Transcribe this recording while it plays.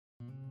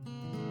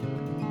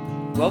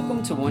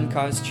Welcome to One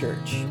Cause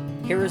Church.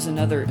 Here is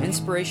another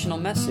inspirational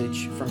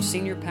message from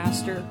Senior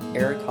Pastor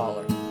Eric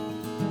Holler.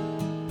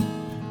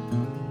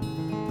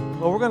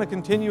 Well, we're going to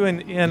continue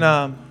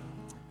in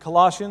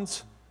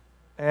Colossians,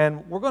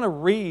 and we're going to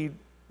read.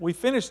 We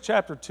finished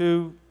chapter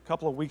 2 a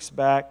couple of weeks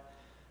back,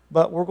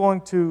 but we're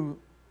going to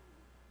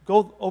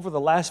go over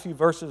the last few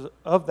verses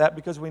of that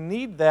because we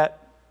need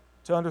that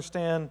to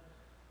understand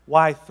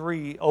why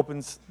 3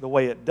 opens the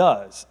way it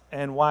does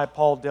and why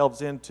Paul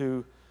delves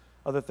into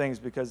other things,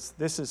 because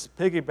this is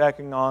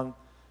piggybacking on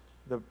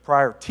the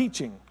prior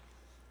teaching.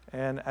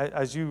 And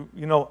as you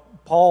know,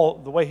 Paul,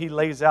 the way he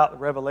lays out the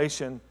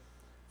revelation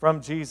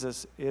from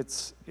Jesus,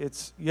 it's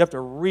you have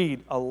to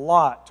read a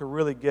lot to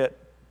really get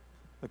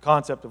the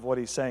concept of what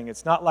he's saying.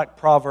 It's not like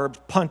Proverbs,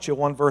 punch you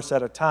one verse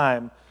at a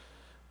time.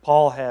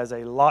 Paul has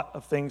a lot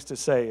of things to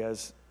say.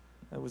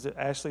 Was it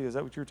Ashley? Is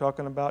that what you were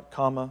talking about?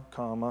 Comma,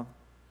 comma,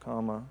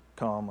 comma,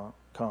 comma,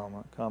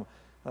 comma, comma.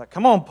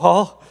 Come on,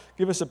 Paul,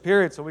 give us a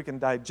period so we can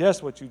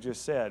digest what you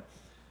just said.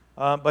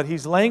 But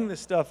he's laying this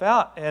stuff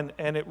out, and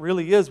it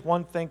really is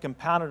one thing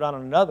compounded on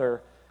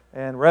another,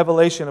 and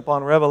revelation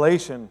upon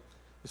revelation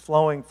is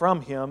flowing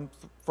from him,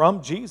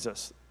 from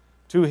Jesus,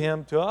 to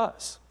him, to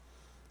us.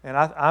 And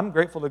I'm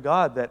grateful to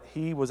God that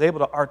he was able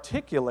to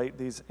articulate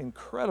these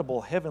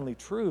incredible heavenly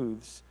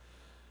truths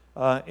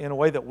in a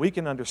way that we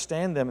can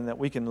understand them and that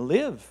we can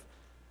live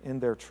in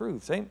their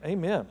truths.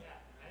 Amen.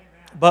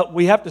 But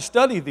we have to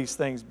study these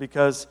things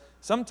because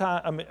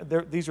sometimes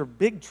these are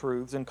big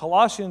truths. And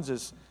Colossians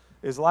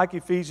is like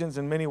Ephesians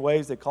in many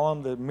ways. They call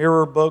them the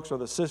mirror books or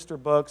the sister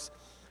books.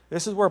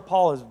 This is where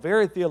Paul is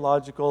very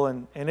theological,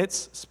 and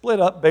it's split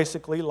up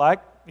basically like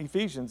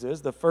Ephesians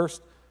is. The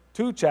first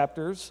 2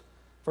 chapters,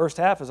 first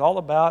half is all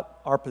about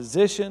our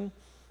position.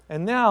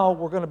 And now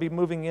we're going to be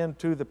moving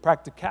into the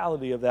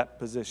practicality of that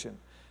position.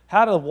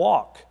 How to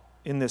walk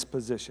in this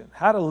position,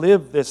 how to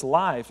live this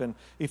life. And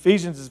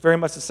Ephesians is very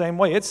much the same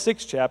way. It's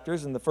 6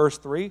 chapters, and the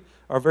first 3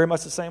 are very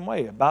much the same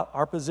way, about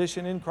our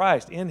position in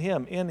Christ, in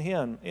Him, in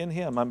Him, in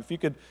Him. I mean, if you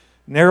could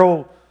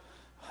narrow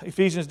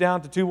Ephesians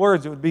down to 2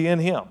 words, it would be in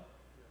Him.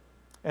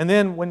 And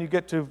then when you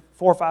get to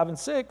 4, 5, and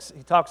 6,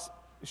 he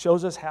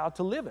shows us how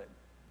to live it,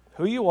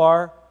 who you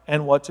are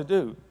and what to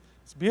do.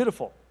 It's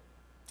beautiful.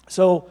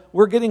 So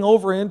we're getting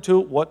over into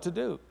what to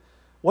do,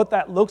 what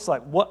that looks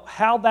like,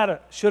 how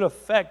that should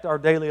affect our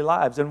daily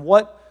lives, and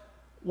what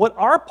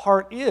our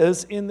part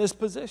is in this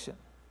position.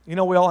 You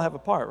know, we all have a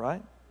part,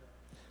 right?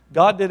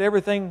 God did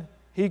everything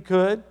He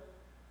could,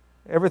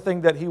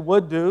 everything that He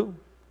would do,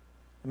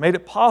 and made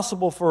it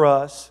possible for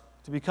us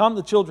to become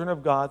the children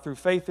of God through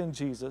faith in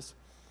Jesus,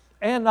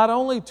 and not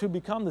only to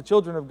become the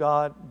children of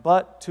God,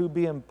 but to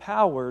be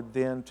empowered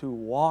then to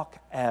walk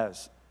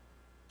as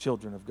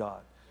children of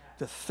God,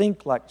 to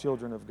think like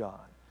children of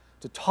God,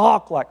 to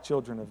talk like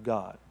children of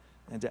God,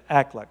 and to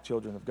act like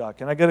children of God.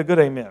 Can I get a good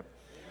amen? Amen.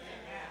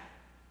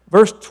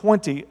 Verse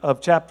 20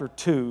 of chapter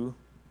 2,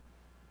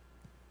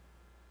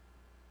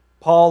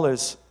 Paul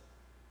has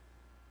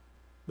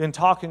been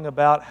talking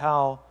about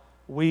how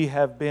we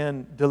have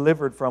been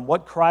delivered from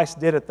what Christ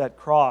did at that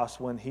cross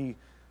when He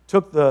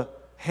took the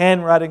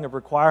handwriting of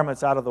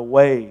requirements out of the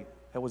way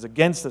that was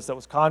against us, that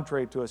was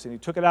contrary to us, and He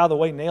took it out of the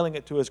way, nailing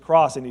it to His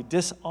cross, and He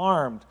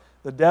disarmed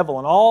the devil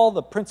and all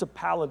the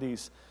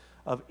principalities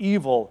of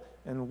evil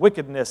and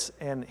wickedness,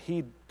 and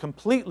He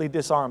completely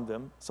disarmed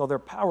them, so they're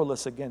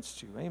powerless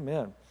against you.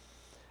 Amen.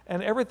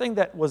 And everything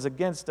that was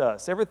against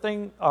us,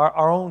 everything,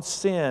 our own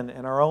sin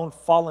and our own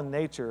fallen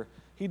nature,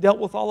 He dealt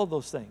with all of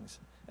those things,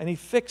 and He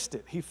fixed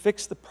it. He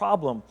fixed the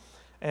problem.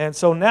 And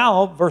so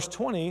now, verse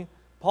 20,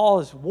 Paul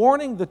is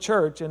warning the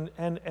church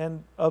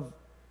and of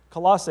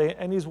Colossae,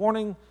 and he's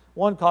warning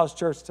One Cause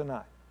Church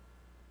tonight.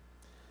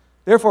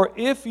 Therefore,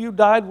 if you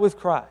died with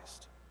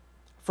Christ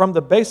from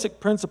the basic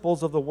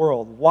principles of the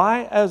world,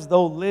 why, as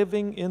though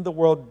living in the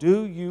world,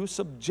 do you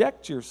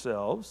subject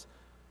yourselves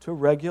to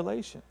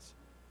regulations?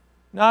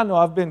 Now, I know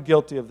I've been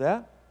guilty of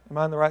that. Am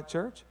I in the right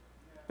church?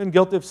 I've been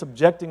guilty of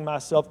subjecting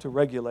myself to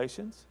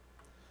regulations,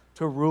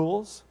 to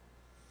rules.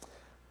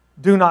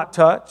 Do not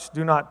touch,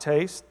 do not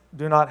taste,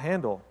 do not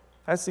handle.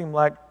 That seemed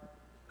like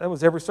that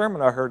was every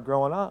sermon I heard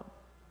growing up.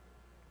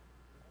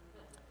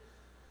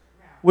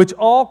 Which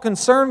all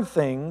concern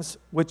things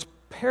which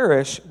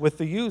perish with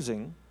the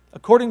using,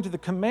 according to the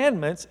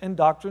commandments and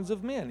doctrines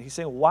of men. He's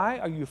saying, why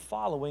are you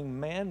following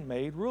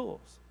man-made rules?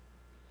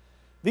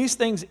 These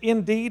things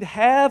indeed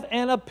have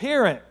an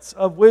appearance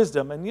of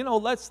wisdom. And you know,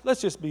 let's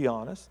just be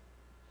honest.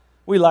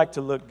 We like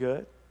to look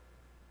good.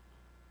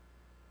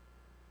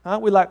 Huh?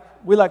 We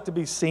like to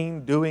be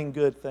seen doing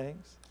good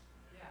things.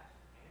 Yeah.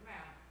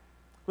 Amen.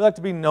 We like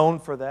to be known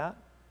for that.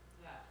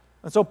 Yeah.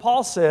 And so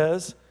Paul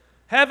says,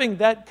 having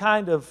that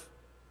kind of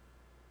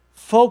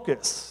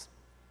focus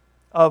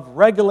of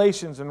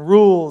regulations and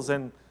rules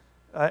and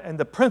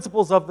the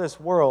principles of this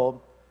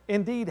world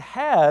indeed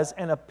has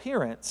an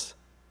appearance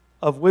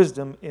of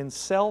wisdom in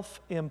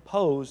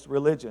self-imposed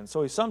religion.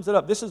 So he sums it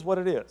up. This is what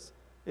it is.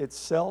 It's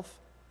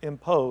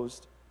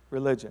self-imposed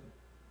religion.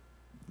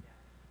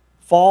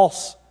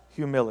 False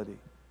humility.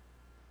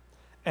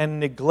 and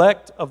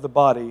neglect of the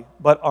body,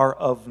 but are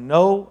of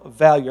no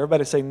value.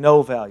 Everybody say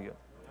no value.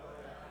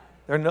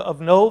 They're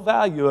of no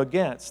value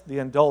against the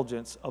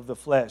indulgence of the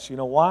flesh. You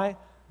know why?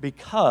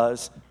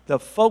 Because the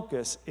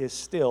focus is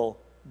still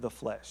the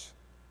flesh.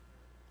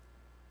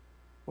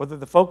 Whether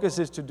the focus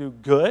is to do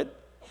good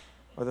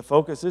or the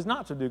focus is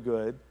not to do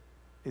good,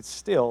 it's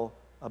still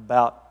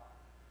about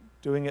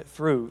doing it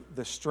through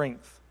the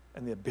strength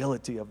and the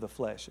ability of the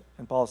flesh.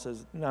 And Paul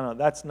says, no,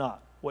 that's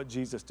not what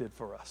Jesus did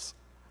for us.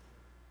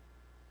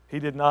 He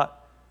did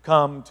not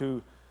come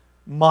to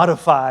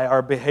modify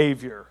our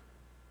behavior.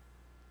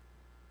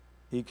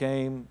 He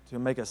came to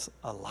make us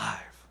alive.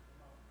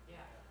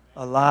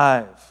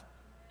 Alive.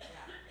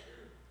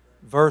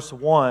 Verse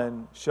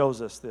 1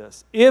 shows us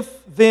this.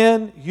 If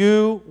then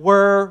you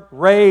were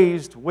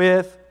raised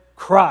with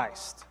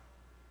Christ,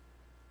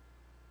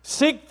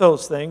 seek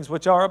those things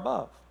which are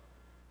above,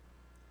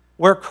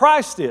 where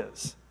Christ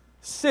is,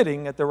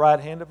 sitting at the right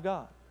hand of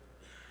God.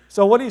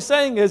 So what he's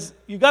saying is,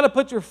 you got to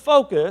put your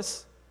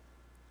focus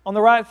on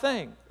the right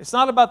thing. It's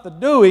not about the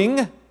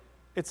doing,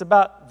 it's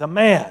about the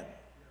man.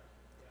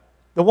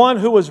 The one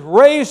who was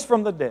raised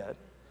from the dead.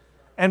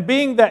 And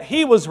being that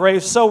he was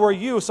raised, so were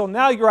you. So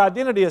now your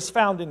identity is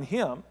found in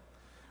him.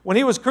 When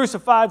he was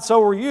crucified, so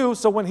were you.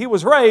 So when he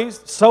was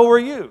raised, so were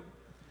you.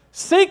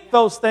 Seek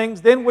those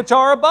things then which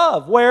are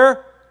above,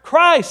 where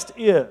Christ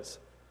is.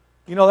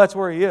 You know, that's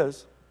where he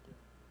is.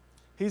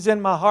 He's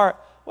in my heart.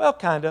 Well,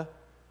 kind of.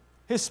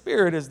 His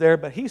spirit is there,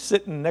 but he's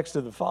sitting next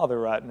to the Father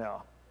right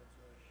now.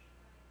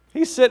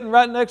 He's sitting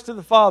right next to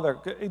the Father.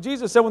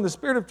 Jesus said when the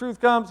Spirit of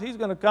truth comes, he's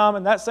going to come,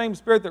 and that same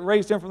Spirit that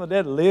raised him from the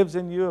dead lives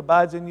in you,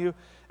 abides in you,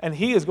 and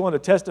he is going to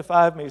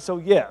testify of me. So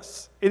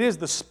yes, it is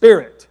the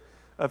Spirit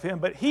of him,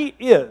 but he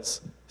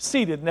is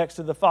seated next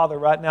to the Father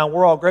right now.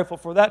 We're all grateful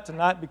for that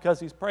tonight because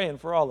he's praying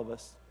for all of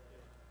us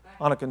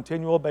on a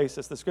continual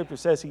basis. The Scripture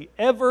says he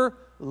ever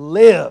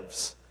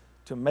lives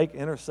to make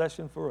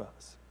intercession for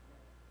us.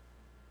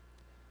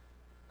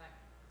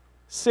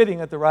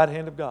 Sitting at the right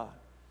hand of God.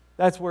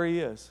 That's where he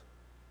is.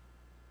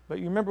 But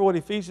you remember what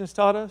Ephesians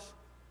taught us?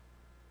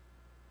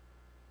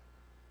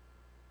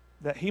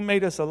 That he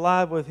made us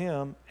alive with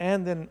him,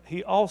 and then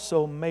he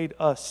also made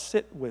us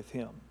sit with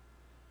him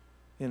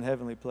in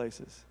heavenly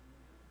places.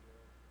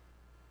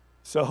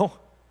 So,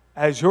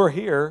 as you're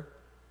here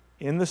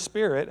in the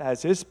Spirit,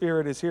 as his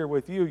Spirit is here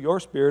with you, your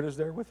spirit is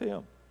there with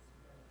him.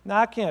 Now,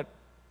 I can't,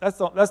 that's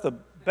the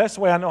best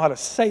way I know how to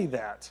say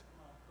that,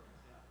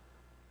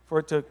 for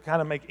it to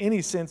kind of make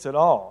any sense at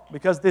all.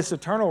 Because this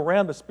eternal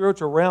realm, the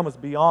spiritual realm, is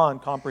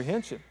beyond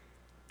comprehension.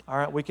 All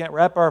right, we can't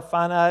wrap our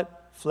finite,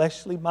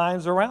 fleshly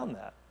minds around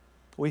that.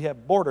 We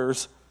have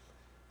borders,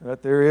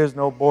 but there is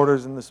no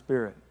borders in the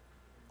Spirit.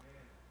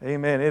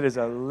 Amen. It is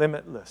a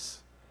limitless,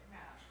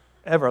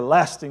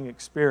 everlasting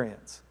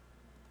experience.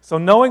 So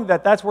knowing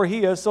that that's where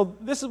he is, so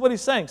this is what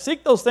he's saying.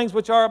 Seek those things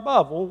which are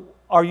above. Well,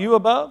 are you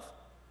above?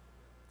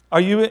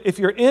 If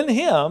you're in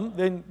him,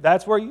 then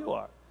that's where you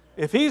are.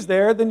 If he's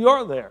there, then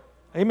you're there.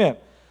 Amen.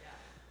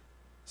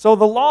 So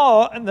the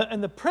law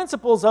and the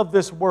principles of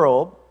this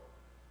world,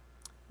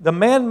 the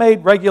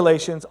man-made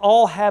regulations,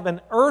 all have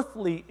an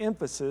earthly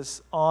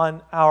emphasis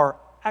on our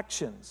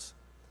actions.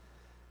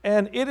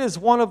 And it is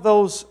one of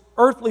those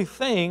earthly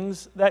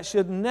things that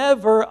should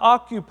never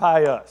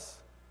occupy us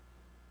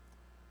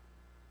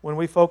when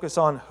we focus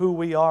on who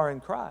we are in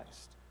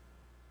Christ.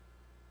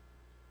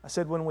 I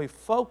said when we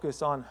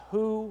focus on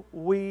who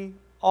we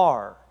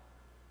are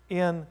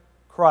in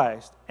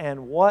Christ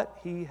and what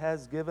he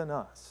has given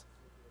us,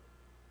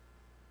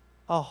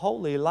 a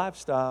holy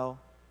lifestyle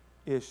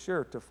is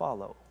sure to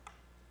follow.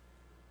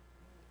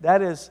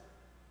 That is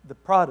the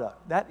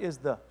product, that is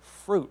the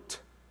fruit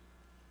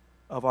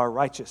of our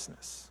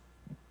righteousness.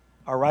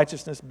 Our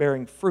righteousness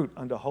bearing fruit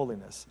unto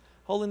holiness.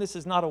 Holiness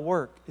is not a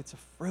work, it's a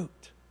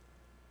fruit.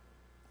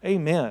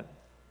 Amen.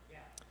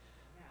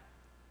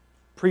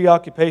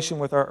 Preoccupation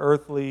with our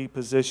earthly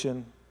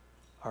position,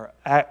 our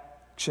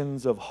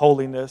actions of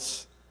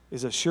holiness,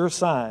 is a sure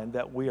sign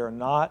that we are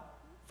not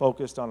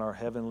focused on our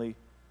heavenly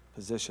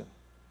position.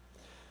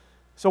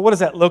 So what does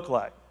that look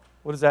like?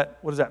 What does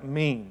that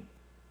mean?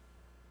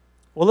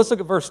 Well, let's look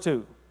at verse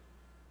 2.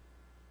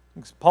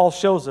 Paul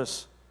shows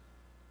us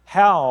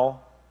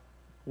how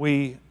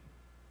we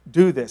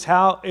do this.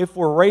 How, if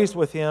we're raised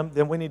with him,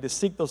 then we need to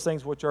seek those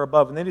things which are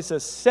above. And then he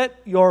says, set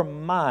your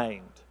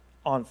mind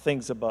on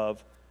things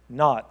above,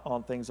 not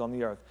on things on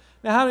the earth.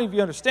 Now, how many of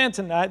you understand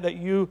tonight that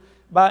you,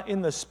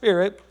 in the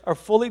Spirit, are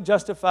fully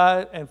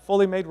justified and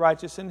fully made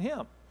righteous in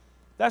him?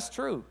 That's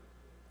true.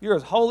 You're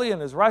as holy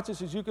and as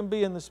righteous as you can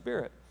be in the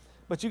Spirit.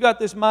 But you got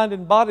this mind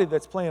and body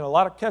that's playing a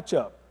lot of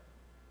catch-up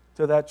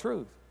to that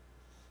truth.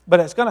 But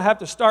it's going to have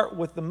to start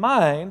with the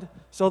mind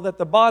so that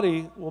the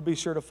body will be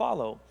sure to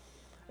follow.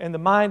 And the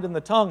mind and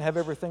the tongue have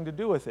everything to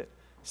do with it.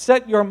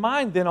 Set your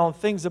mind then on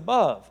things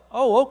above.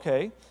 Oh,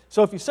 okay.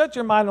 So if you set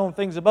your mind on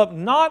things above,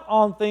 not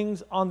on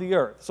things on the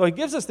earth. So he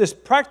gives us this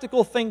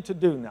practical thing to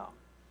do now.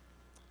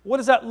 What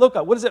does that look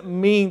like? What does it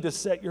mean to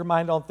set your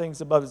mind on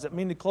things above? Does it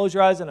mean to close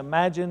your eyes and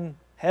imagine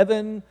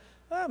heaven?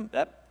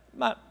 That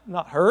might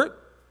not hurt.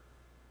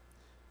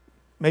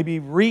 maybe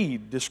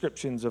read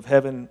descriptions of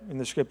heaven in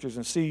the Scriptures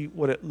and see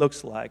what it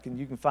looks like. And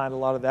you can find a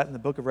lot of that in the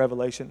book of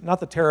Revelation.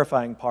 Not the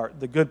terrifying part,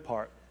 the good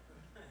part.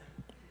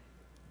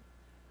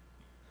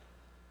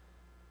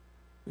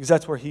 Because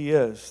that's where He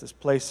is. This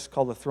place is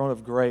called the throne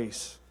of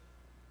grace.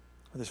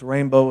 This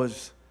rainbow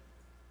is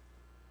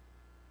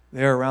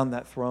there around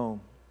that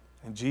throne.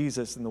 And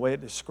Jesus, and the way it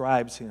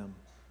describes Him,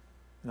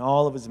 and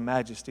all of His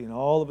majesty and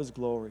all of His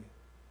glory.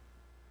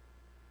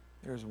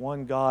 There's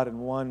one God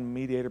and one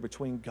mediator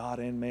between God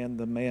and man,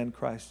 the man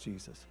Christ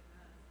Jesus.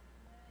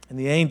 And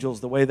the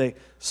angels, the way they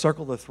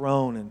circle the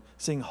throne and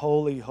sing,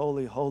 holy,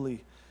 holy,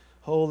 holy,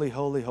 holy,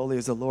 holy, holy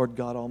is the Lord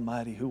God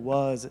Almighty, who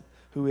was,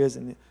 who is,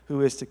 and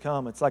who is to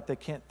come. It's like they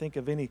can't think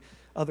of any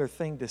other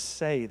thing to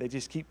say. They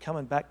just keep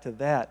coming back to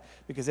that,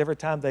 because every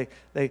time they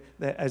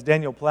as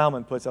Daniel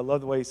Plowman puts, I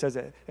love the way he says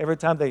it, every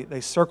time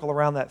they circle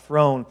around that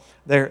throne,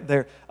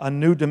 a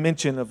new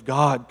dimension of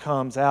God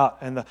comes out,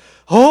 and the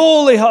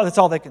holy, that's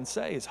all they can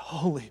say is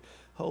holy,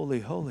 holy,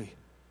 holy.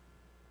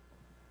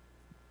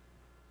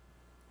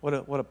 What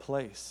a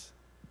place.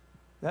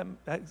 That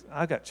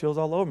I got chills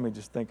all over me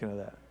just thinking of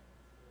that.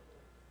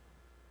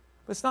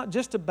 But it's not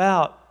just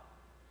about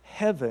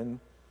heaven.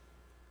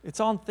 It's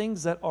on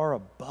things that are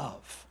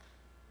above.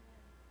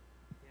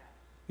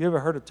 You ever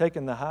heard of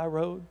taking the high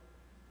road?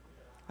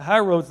 The high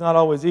road's not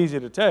always easy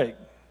to take.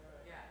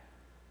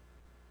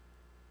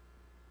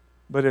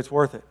 But it's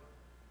worth it.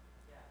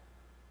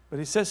 But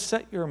he says,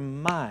 set your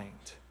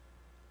mind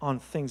on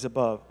things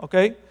above.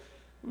 Okay?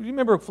 You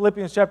remember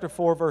Philippians chapter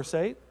 4, verse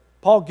 8?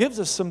 Paul gives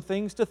us some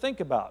things to think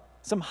about.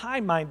 Some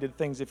high-minded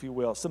things, if you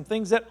will. Some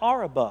things that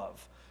are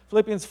above.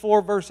 Philippians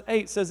 4, verse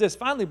 8 says this,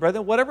 finally,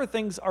 brethren, whatever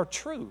things are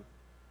true.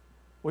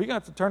 Well, you're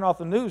going to have to turn off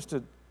the news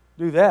to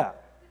do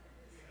that.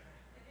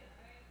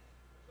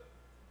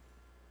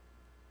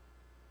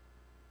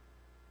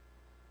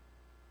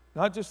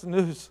 Not just the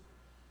news.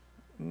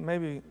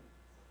 Maybe,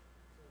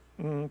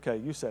 okay,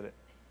 you said it.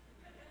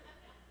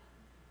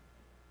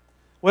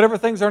 Whatever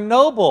things are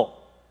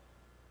noble.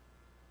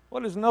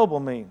 What does noble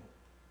mean?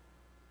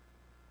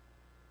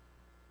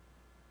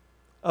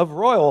 Of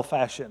royal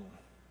fashion.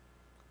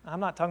 I'm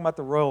not talking about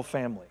the royal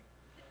family.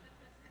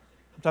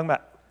 I'm talking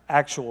about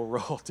actual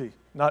royalty,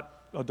 not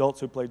adults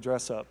who play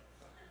dress up.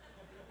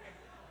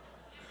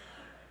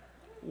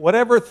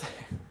 Whatever.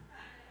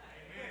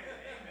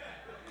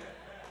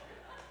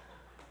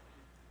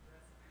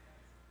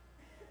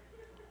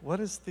 What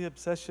is the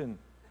obsession?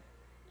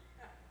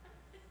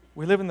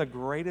 We live in the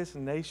greatest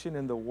nation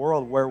in the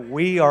world where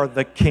we are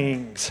the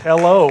kings.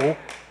 Hello.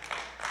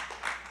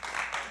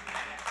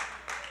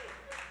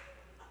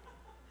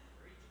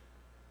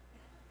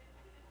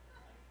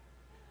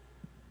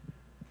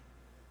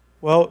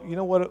 Well, you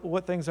know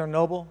what things are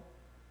noble?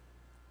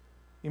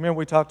 You remember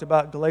we talked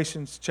about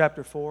Galatians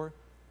chapter 4,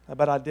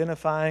 about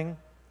identifying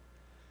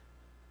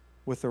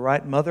with the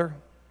right mother.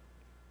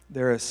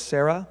 There is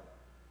Sarah,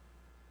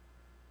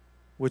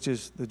 which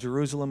is the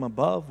Jerusalem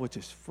above, which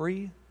is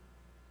free.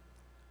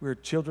 We're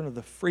children of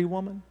the free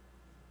woman.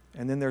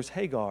 And then there's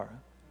Hagar,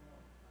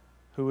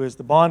 who is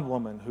the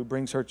bondwoman who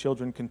brings her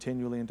children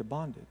continually into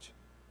bondage.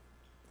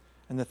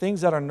 And the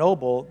things that are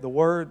noble,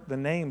 the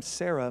name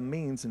Sarah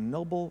means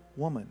noble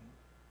woman.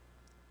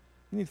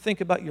 You need to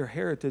think about your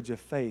heritage of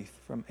faith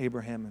from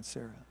Abraham and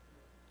Sarah.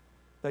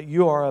 That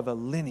you are of a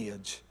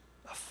lineage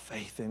of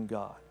faith in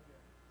God.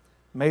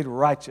 Made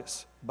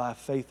righteous by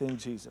faith in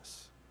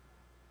Jesus.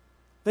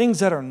 Things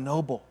that are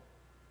noble.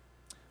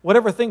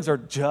 Whatever things are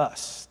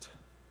just.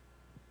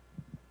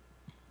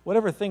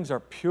 Whatever things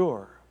are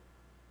pure.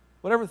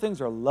 Whatever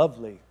things are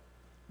lovely.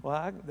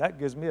 Well, that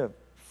gives me a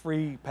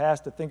free pass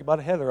to think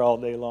about Heather all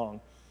day long.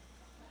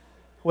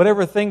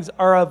 Whatever things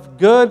are of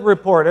good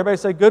report. Everybody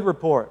say good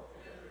report.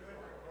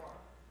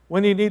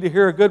 When do you need to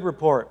hear a good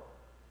report?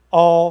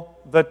 All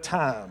the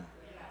time.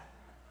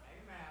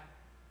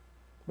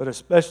 But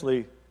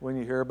especially when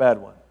you hear a bad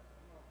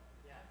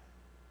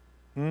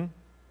one.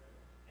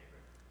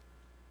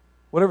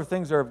 Whatever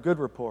things are of good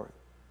report.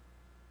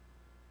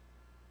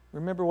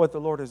 Remember what the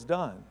Lord has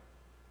done.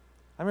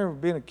 I remember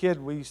being a kid,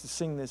 we used to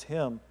sing this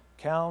hymn,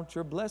 Count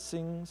Your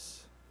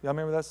Blessings. Y'all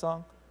remember that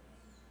song?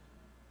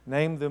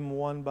 Name them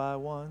one by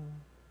one.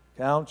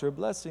 Count your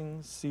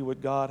blessings, see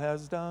what God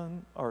has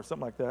done. Or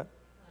something like that.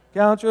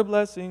 Count your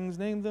blessings,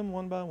 name them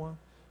one by one.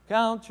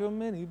 Count your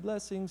many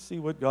blessings, see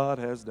what God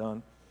has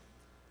done.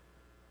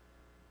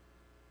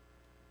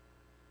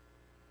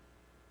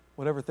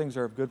 Whatever things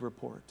are of good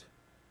report.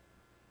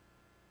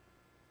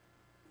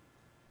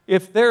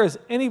 If there is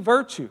any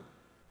virtue,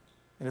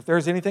 and if there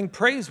is anything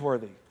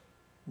praiseworthy,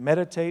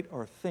 meditate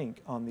or think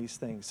on these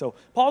things. So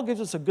Paul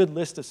gives us a good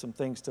list of some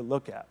things to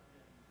look at.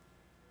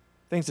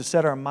 Things to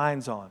set our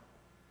minds on.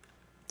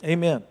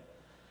 Amen.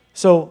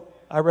 So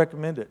I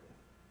recommend it.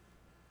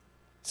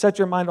 Set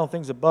your mind on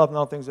things above,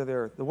 not on things of the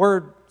earth. The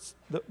word,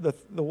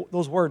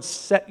 those words,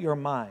 set your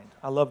mind.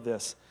 I love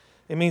this.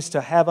 It means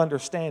to have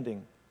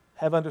understanding.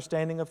 Have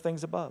understanding of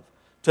things above.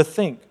 To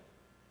think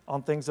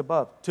on things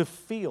above. To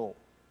feel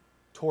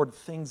toward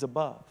things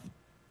above.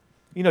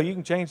 You know, you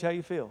can change how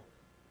you feel.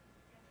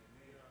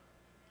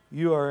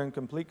 you are in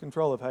complete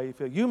control of how you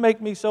feel. You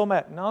make me so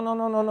mad. No, no,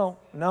 no, no, no.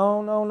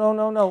 No, no, no,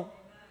 no, no.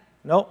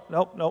 Nope,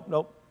 nope, nope,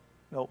 nope.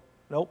 Nope,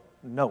 nope,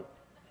 no.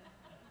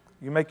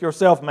 You make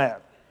yourself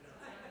mad.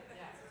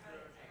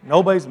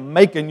 Nobody's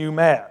making you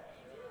mad.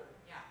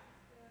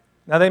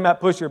 Now, they might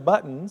push your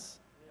buttons.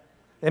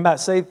 They might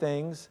say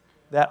things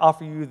that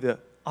offer you the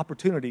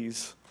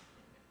opportunities.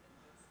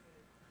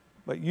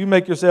 But you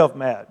make yourself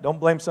mad. Don't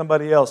blame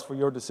somebody else for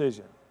your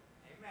decision.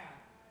 Amen.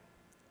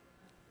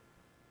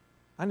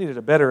 I needed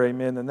a better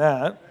amen than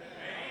that. Amen.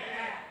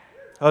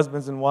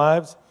 Husbands and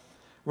wives.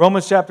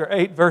 Romans chapter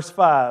 8, verse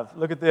 5.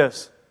 Look at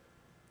this.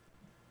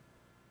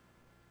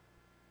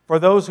 For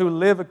those who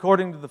live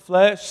according to the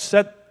flesh,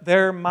 set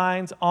their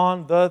minds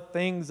on the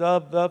things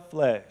of the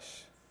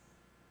flesh.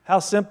 How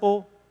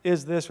simple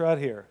is this right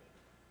here?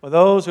 For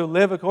those who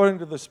live according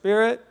to the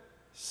Spirit,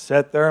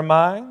 set their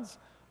minds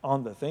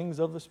on the things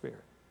of the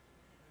Spirit.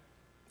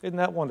 Isn't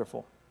that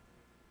wonderful?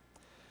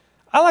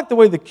 I like the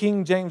way the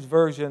King James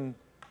Version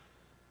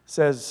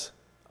says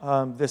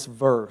this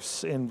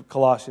verse in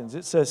Colossians.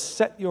 It says,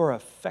 set your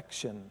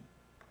affection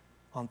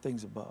on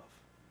things above.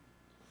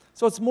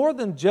 So it's more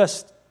than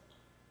just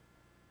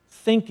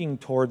thinking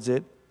towards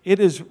it. It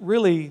is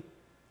really,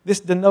 this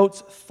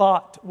denotes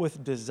thought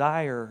with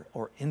desire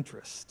or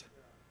interest.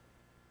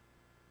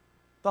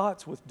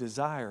 Thoughts with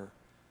desire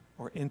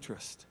or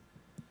interest.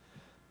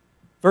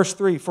 Verse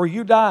 3, for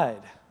you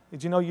died.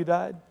 Did you know you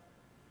died?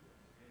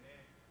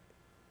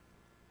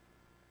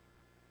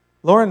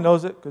 Lauren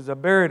knows it because I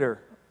buried her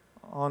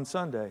on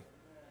Sunday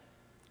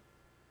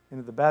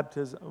into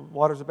the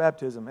waters of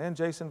baptism, and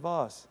Jason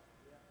Voss.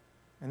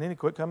 And then he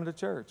quit coming to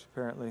church,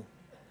 apparently.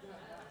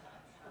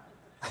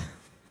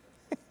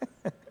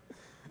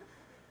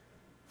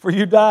 For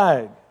you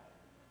died,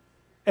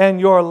 and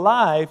your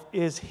life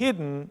is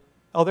hidden.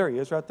 Oh, there he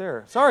is right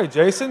there. Sorry,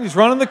 Jason, he's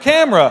running the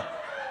camera.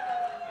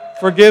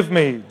 Forgive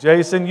me,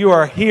 Jason, you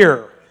are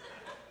here.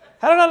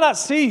 How did I not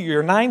see you?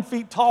 You're 9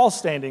 feet tall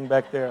standing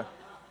back there.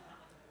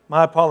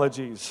 My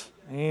apologies.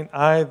 Ain't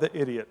I the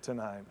idiot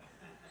tonight?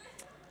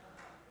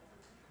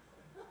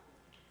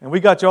 And we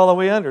got you all the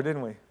way under,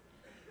 didn't we?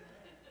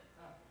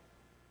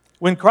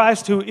 When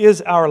Christ, who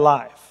is our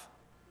life,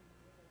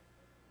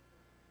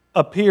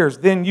 appears,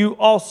 then you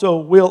also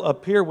will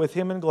appear with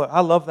Him in glory.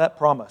 I love that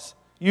promise.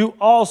 You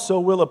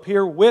also will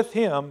appear with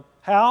Him.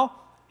 How?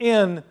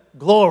 In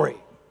glory.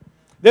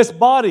 This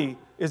body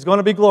is going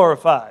to be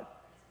glorified.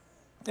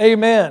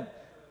 Amen.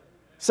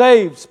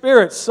 Saved,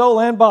 spirit,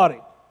 soul, and body.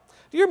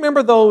 Do you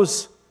remember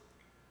those?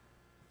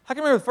 I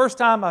can remember the first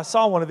time I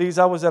saw one of these.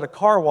 I was at a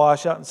car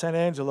wash out in San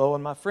Angelo,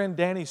 and my friend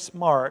Danny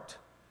Smart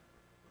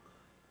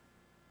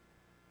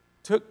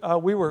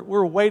we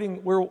were waiting.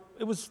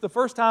 It was the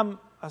first time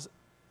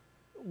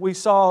we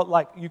saw,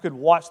 like, you could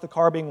watch the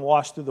car being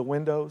washed through the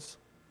windows.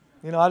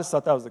 You know, I just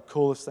thought that was the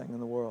coolest thing in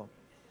the world.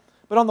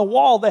 But on the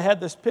wall, they had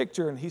this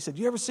picture, and he said,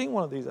 you ever seen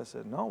one of these? I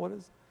said, no, what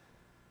is it?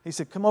 He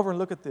said, come over and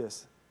look at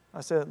this.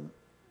 I said,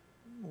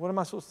 what am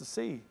I supposed to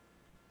see?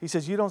 He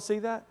says, you don't see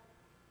that?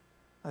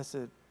 I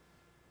said,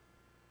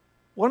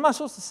 what am I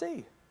supposed to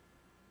see?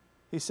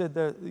 He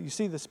said, you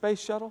see the space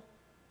shuttle?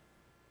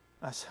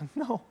 I said,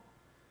 no.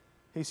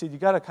 He said, you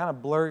got to kind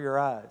of blur your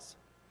eyes.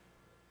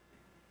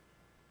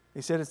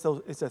 He said, it's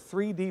a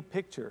 3D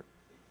picture.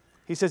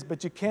 He says,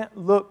 but you can't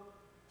look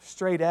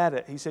straight at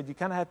it. He said, you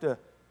kind of have to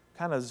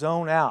kind of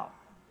zone out.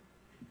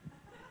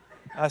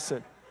 I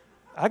said,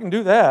 I can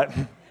do that.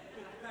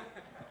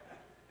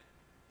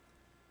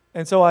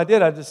 And so I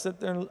did. I just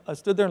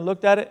stood there and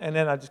looked at it, and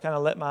then I just kind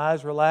of let my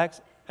eyes relax.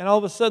 And all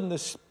of a sudden,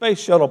 this space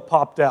shuttle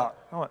popped out.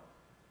 I went,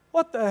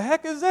 what the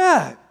heck is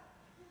that?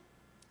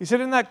 He said,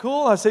 isn't that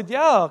cool? I said,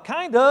 yeah,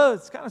 kind of.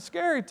 It's kind of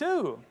scary,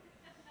 too.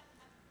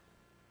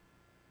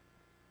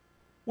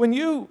 When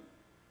you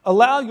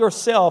allow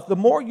yourself, the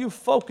more you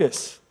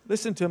focus,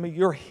 listen to me,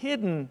 you're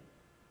hidden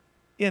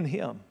in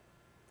Him.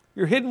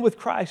 You're hidden with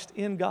Christ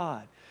in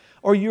God.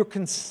 Or you're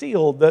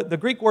concealed. The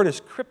Greek word is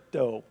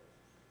crypto.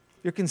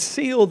 You're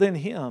concealed in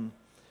Him.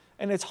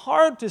 And it's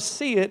hard to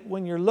see it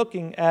when you're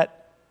looking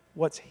at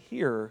what's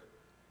here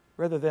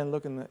rather than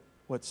looking at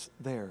what's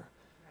there.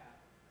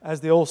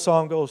 As the old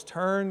song goes,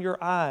 turn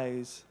your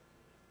eyes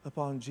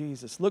upon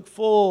Jesus. Look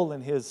full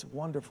in His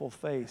wonderful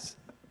face,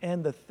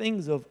 and the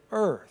things of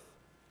earth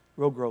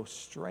will grow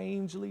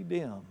strangely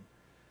dim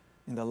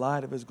in the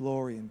light of His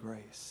glory and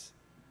grace.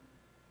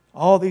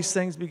 All these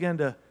things begin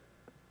to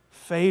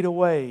fade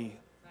away,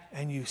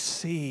 and you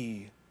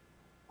see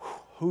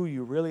who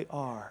you really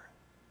are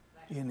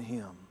in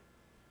Him.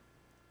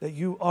 That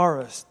you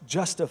are a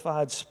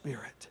justified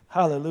spirit.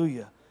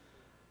 Hallelujah.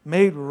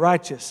 Made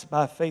righteous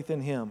by faith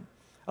in Him.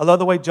 I love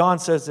the way John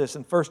says this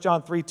in 1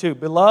 John 3:2.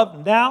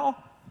 Beloved,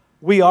 now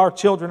we are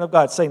children of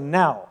God. Say,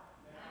 now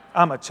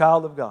I'm a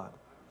child of God.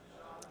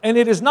 And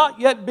it has not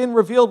yet been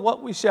revealed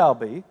what we shall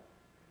be,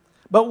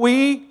 but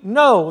we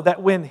know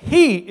that when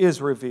He is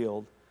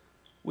revealed,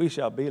 we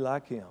shall be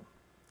like Him.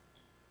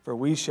 For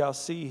we shall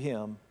see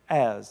Him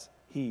as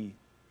He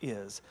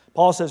is.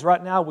 Paul says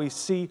right now we're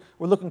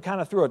looking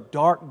kind of through a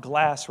dark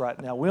glass right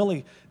now. We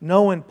only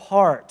know in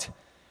part.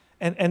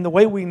 And the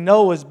way we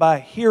know is by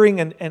hearing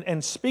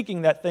and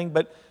speaking that thing,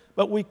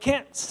 but we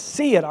can't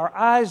see it. Our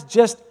eyes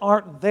just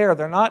aren't there.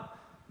 They're not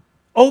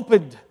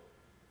opened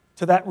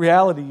to that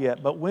reality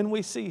yet. But when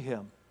we see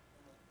Him,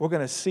 we're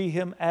going to see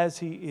Him as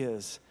He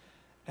is.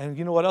 And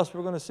you know what else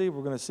we're going to see?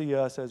 We're going to see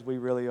us as we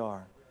really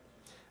are.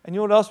 And you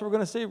know what else we're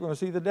going to see? We're going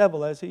to see the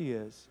devil as he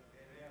is.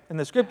 And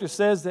the Scripture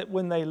says that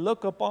when they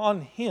look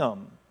upon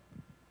Him,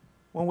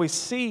 when we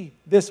see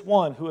this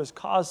one who has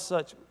caused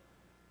such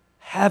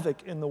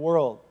havoc in the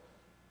world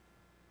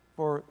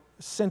for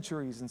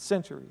centuries and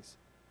centuries,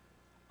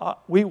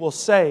 we will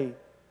say,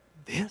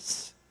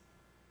 this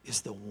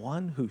is the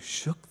one who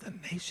shook the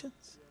nations?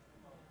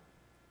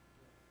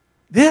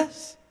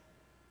 This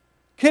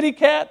kitty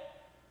cat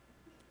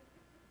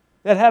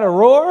that had a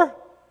roar?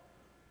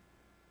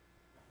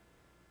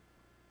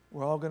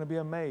 We're all going to be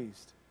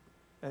amazed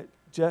at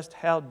just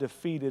how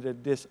defeated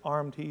and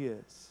disarmed he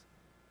is.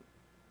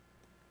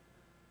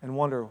 And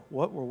wonder,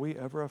 what were we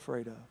ever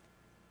afraid of?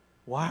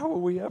 Why were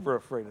we ever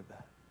afraid of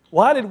that?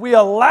 Why did we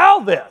allow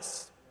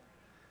this?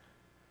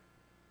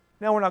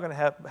 Now, we're not going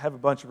to have a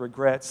bunch of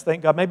regrets.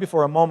 Thank God, maybe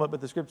for a moment,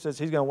 but the Scripture says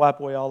He's going to wipe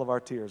away all of our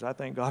tears. I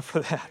thank God for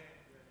that.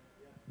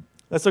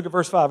 Let's look at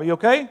verse 5. Are you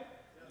okay?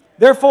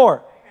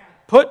 Therefore,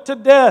 put to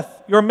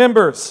death your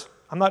members.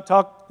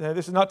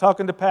 This is not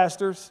talking to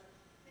pastors.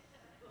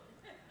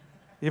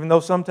 Even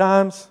though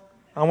sometimes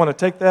I want to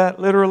take that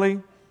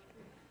literally.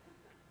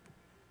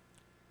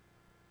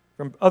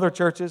 From other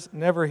churches,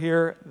 never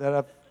here that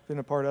I've been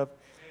a part of.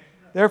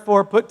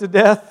 Therefore, put to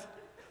death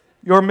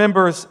your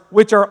members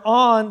which are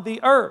on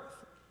the earth.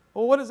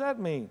 Well, what does that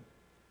mean?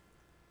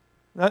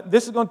 Now,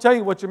 this is going to tell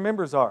you what your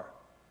members are.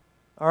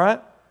 All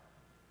right?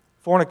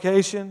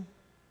 Fornication,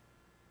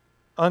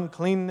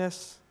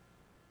 uncleanness,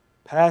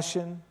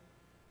 passion,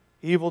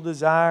 evil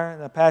desire.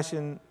 Now,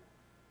 passion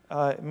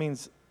it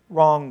means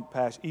wrong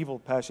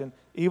passion,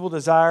 evil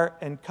desire,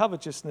 and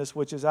covetousness,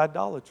 which is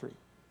idolatry.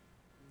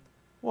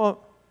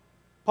 Well,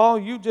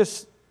 Paul,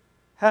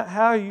 how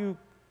are you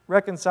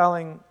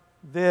reconciling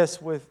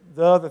this with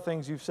the other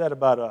things you've said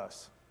about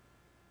us?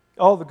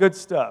 All the good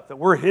stuff, that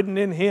we're hidden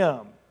in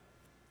Him.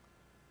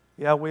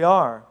 Yeah, we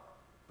are.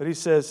 But he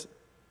says,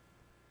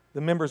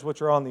 the members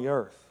which are on the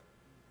earth.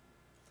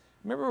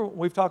 Remember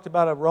we've talked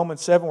about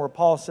Romans 7 where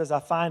Paul says, I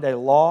find a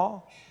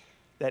law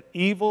that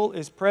evil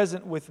is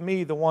present with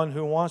me, the one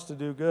who wants to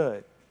do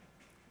good.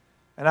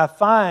 And I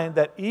find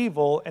that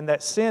evil and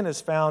that sin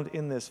is found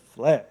in this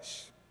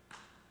flesh.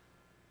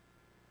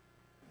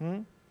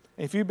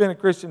 If you've been a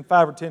Christian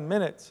 5 or 10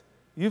 minutes,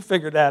 you've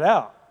figured that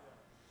out.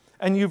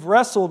 And you've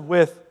wrestled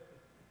with,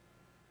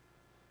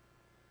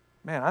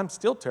 man, I'm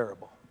still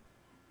terrible.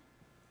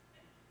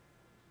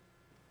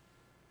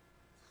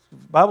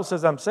 The Bible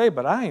says I'm saved,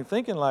 but I ain't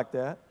thinking like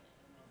that.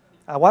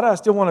 Why do I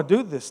still want to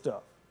do this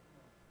stuff?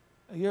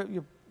 You're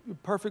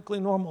perfectly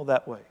normal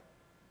that way.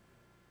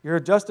 You're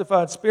a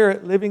justified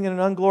spirit living in an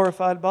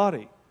unglorified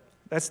body.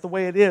 That's the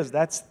way it is.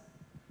 That's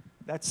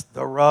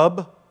the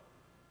rub.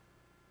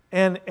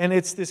 And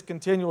it's this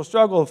continual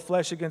struggle of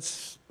flesh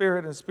against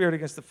spirit and spirit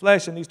against the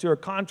flesh, and these two are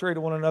contrary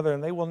to one another,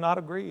 and they will not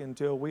agree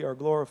until we are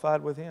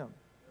glorified with Him.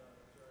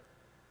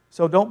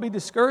 So don't be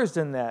discouraged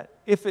in that.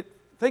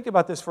 Think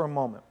about this for a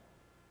moment.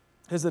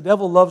 Because the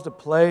devil loves to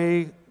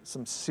play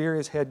some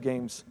serious head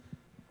games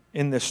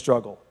in this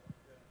struggle.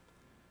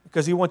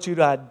 Because he wants you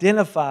to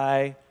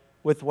identify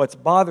with what's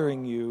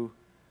bothering you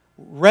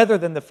rather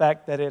than the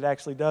fact that it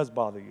actually does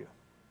bother you.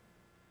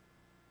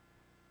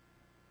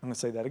 I'm going to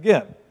say that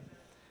again.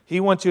 He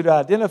wants you to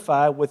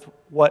identify with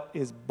what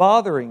is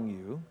bothering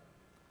you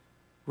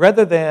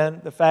rather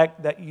than the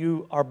fact that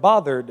you are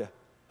bothered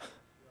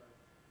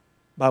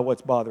by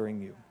what's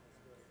bothering you.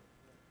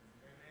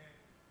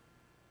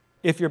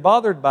 If you're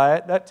bothered by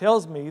it, that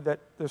tells me that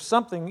there's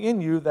something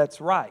in you that's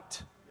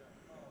right.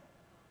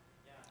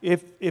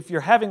 If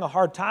you're having a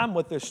hard time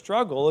with this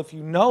struggle, if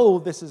you know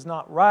this is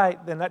not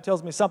right, then that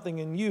tells me something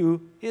in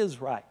you is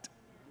right.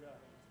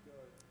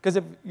 Because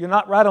if you're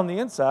not right on the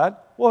inside,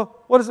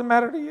 well, what does it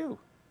matter to you?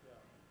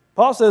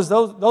 Paul says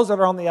those that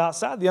are on the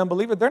outside, the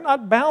unbeliever, they're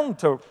not bound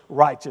to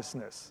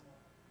righteousness.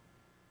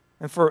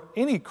 And for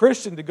any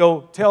Christian to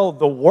go tell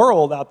the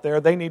world out there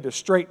they need to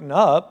straighten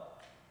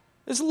up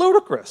is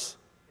ludicrous.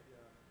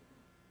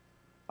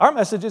 Our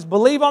message is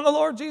believe on the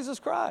Lord Jesus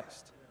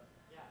Christ.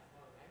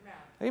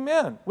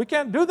 Amen. We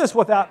can't do this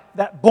without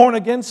that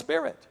born-again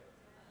spirit.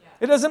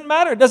 It doesn't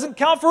matter. It doesn't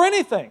count for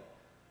anything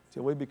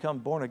until we become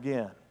born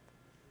again.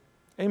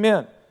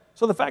 Amen.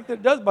 So the fact that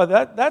it does by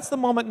that, that's the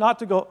moment not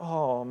to go,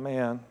 oh,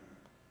 man.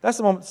 That's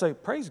the moment to say,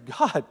 praise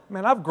God.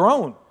 Man, I've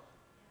grown.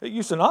 It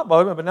used to not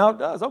bother me, but now it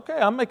does. Okay,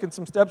 I'm making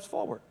some steps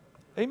forward.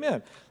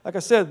 Amen. Like I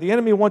said, the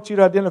enemy wants you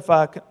to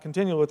identify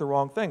continually with the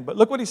wrong thing. But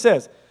look what he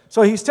says.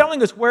 So he's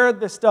telling us where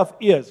this stuff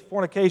is.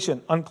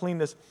 Fornication,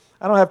 uncleanness.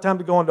 I don't have time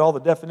to go into all the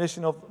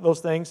definition of those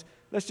things.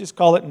 Let's just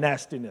call it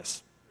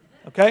nastiness.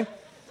 Okay?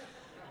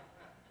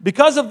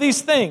 Because of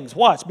these things,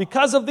 watch,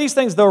 because of these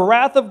things, the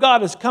wrath of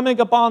God is coming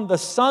upon the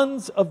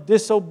sons of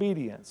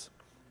disobedience.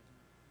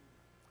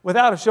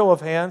 Without a show of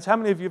hands, how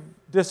many of you have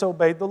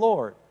disobeyed the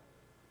Lord?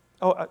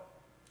 Oh,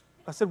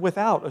 I said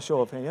without a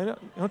show of hands. You don't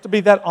have to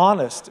be that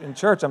honest in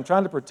church. I'm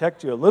trying to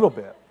protect you a little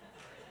bit.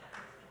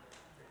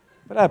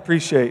 But I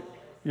appreciate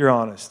your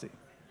honesty,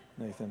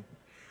 Nathan.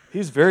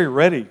 He's very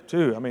ready,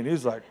 too. I mean,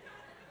 he's like,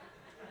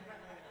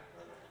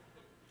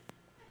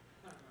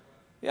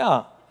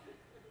 yeah.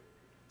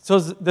 So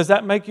does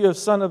that make you a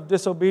son of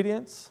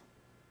disobedience?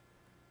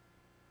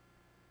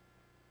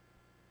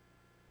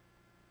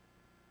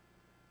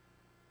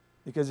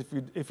 Because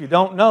if you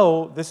don't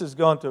know, this is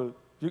going to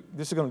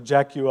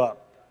jack you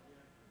up.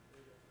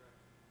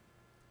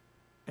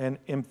 And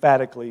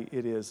emphatically,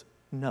 it is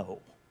no.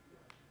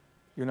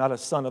 You're not a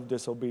son of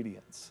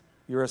disobedience.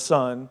 You're a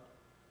son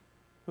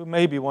who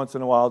maybe once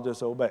in a while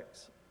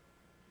disobeys.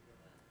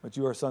 But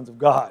you are sons of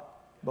God.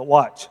 But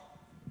watch.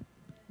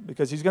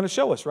 Because he's going to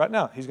show us right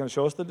now. He's going to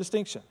show us the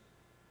distinction.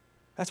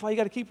 That's why you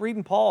got to keep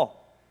reading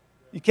Paul.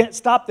 You can't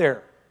stop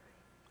there.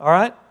 All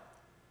right?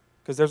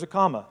 Because there's a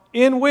comma.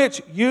 In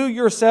which you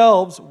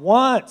yourselves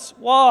once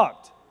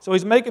walked. So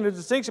he's making a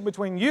distinction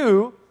between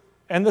you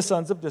and the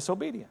sons of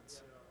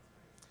disobedience.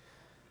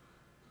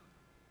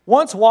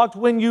 Once walked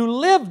when you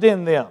lived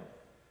in them.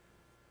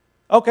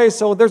 Okay,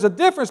 so there's a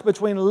difference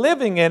between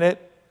living in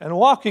it and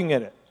walking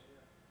in it.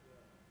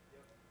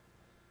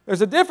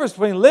 There's a difference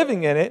between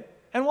living in it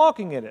and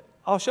walking in it.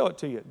 I'll show it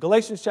to you.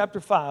 Galatians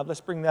chapter 5.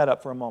 Let's bring that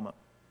up for a moment.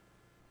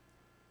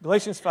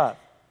 Galatians 5.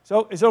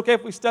 So, is it okay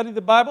if we study the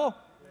Bible?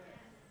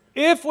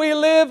 If we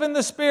live in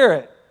the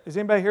Spirit. Does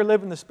anybody here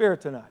live in the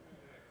Spirit tonight?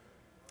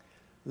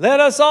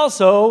 Let us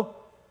also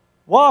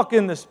walk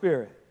in the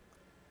Spirit.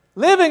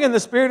 Living in the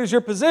Spirit is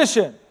your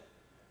position.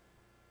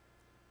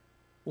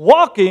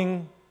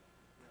 Walking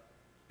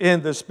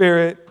in the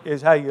Spirit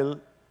is how you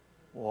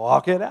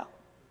walk it out.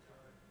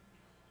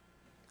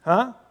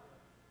 Huh?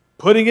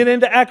 Putting it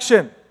into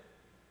action.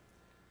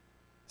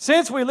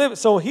 Since we live,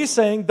 so he's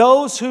saying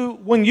those who,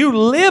 when you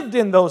lived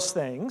in those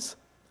things,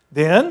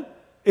 then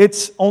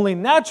it's only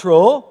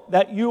natural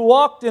that you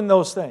walked in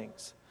those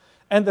things.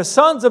 And the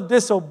sons of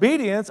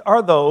disobedience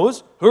are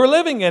those who are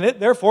living in it,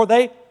 therefore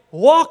they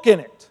walk in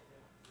it.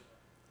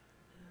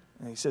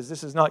 And he says,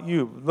 this is not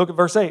you. Look at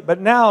verse 8. But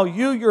now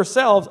you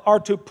yourselves are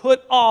to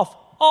put off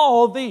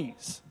all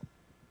these: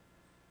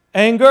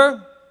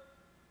 anger,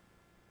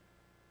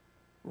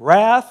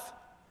 wrath,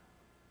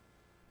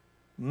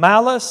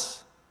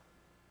 malice,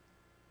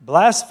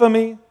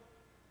 blasphemy,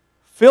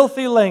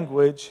 filthy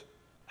language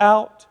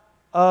out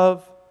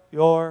of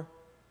your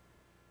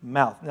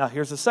mouth. Now,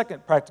 here's the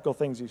second practical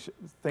thing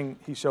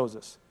he shows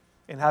us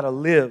in how to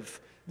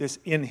live this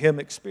in Him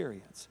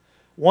experience.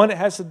 One, it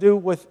has to do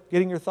with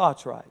getting your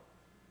thoughts right.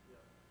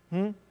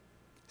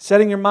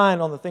 Setting your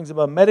mind on the things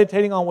above,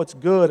 meditating on what's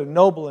good and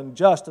noble and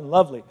just and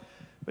lovely.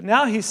 But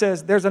now he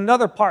says there's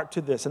another part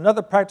to this,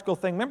 another practical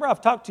thing. Remember,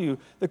 I've talked to you,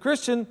 the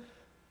Christian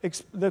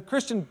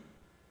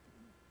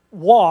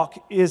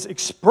walk is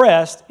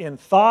expressed in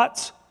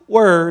thoughts,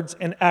 words,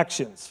 and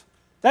actions.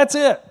 That's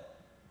it.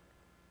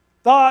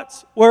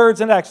 Thoughts, words,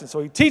 and actions.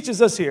 So he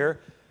teaches us here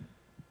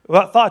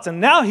about thoughts.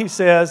 And now he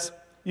says,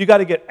 you got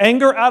to get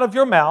anger out of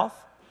your mouth.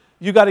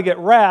 You got to get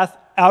wrath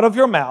out of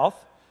your mouth.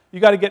 You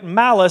got to get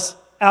malice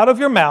out of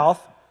your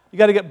mouth. You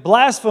got to get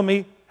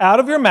blasphemy out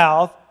of your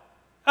mouth.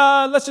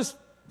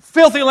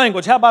 Filthy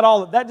language. How about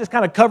all of that? Just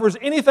kind of covers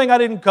anything I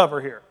didn't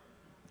cover here.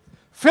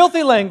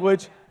 Filthy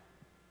language.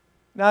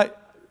 Now,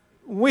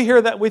 when we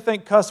hear that, we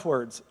think cuss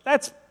words.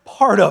 That's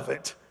part of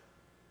it.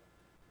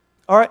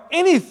 All right,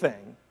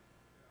 anything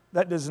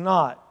that does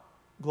not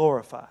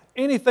glorify,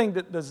 anything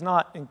that does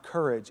not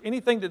encourage,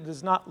 anything that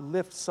does not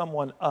lift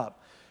someone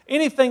up,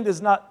 anything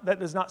that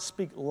does not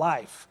speak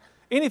life,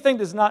 anything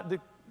does not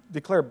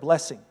declare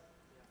blessing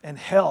and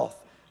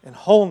health and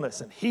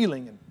wholeness and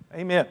healing and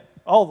amen,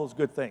 all those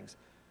good things.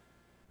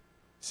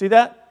 See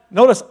that?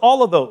 Notice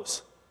all of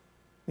those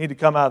need to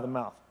come out of the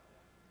mouth.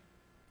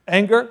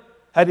 Anger,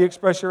 how do you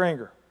express your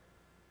anger?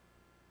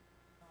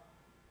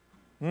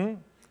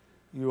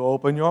 You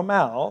open your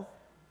mouth,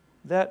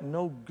 that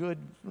no good.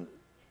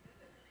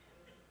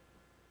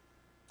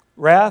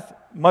 Wrath,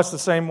 much the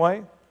same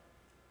way,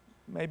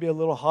 maybe a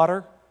little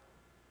hotter.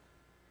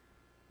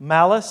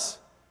 Malice,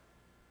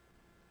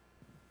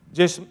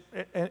 it's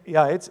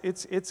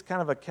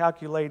kind of a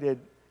calculated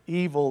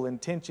evil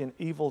intention,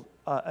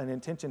 an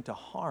intention to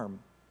harm.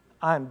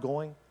 I'm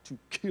going to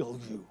kill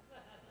you.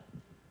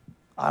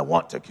 I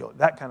want to kill you.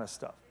 That kind of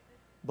stuff.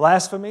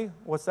 Blasphemy,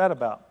 what's that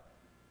about?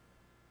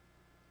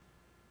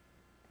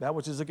 That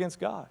which is against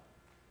God.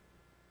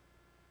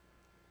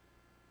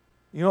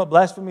 You know what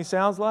blasphemy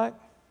sounds like?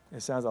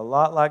 It sounds a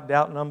lot like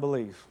doubt and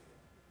unbelief.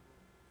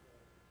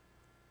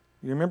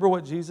 You remember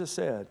what Jesus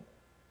said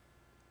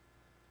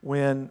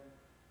when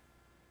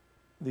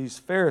these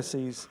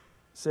Pharisees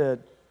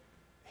said,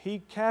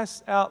 He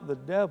casts out the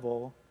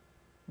devil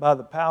by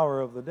the power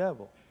of the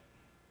devil.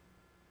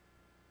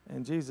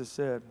 And Jesus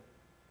said,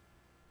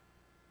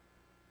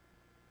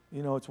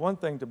 you know, it's one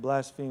thing to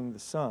blaspheme the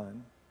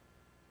Son.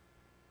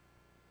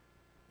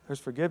 There's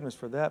forgiveness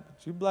for that,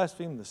 but you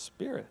blaspheme the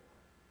Spirit.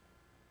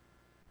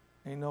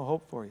 Ain't no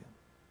hope for you.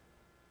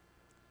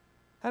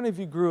 How many of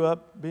you grew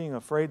up being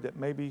afraid that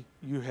maybe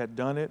you had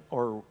done it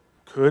or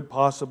could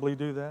possibly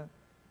do that?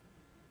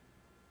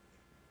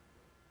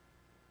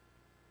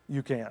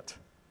 You can't.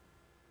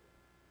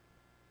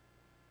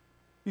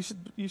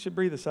 You should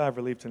breathe a sigh of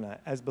relief tonight.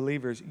 As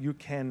believers, you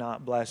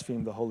cannot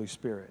blaspheme the Holy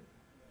Spirit.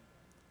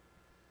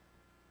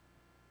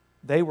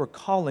 They were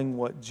calling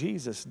what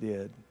Jesus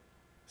did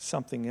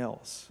something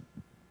else.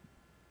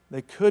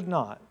 They could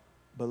not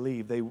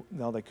believe. They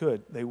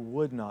could. They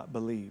would not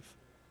believe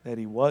that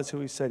he was who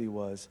he said he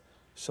was,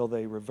 so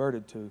they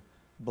reverted to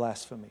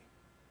blasphemy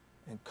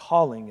and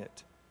calling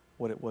it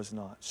what it was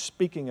not,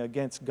 speaking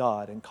against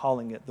God and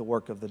calling it the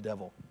work of the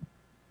devil.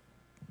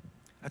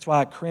 That's why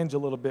I cringe a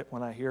little bit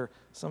when I hear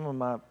some of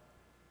my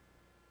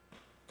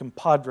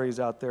compadres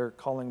out there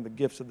calling the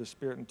gifts of the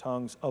Spirit and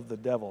tongues of the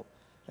devil.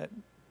 That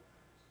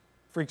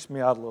freaks me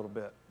out a little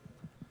bit.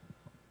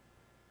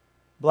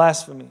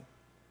 Blasphemy,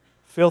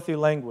 filthy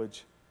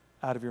language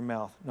out of your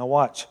mouth. Now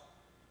watch.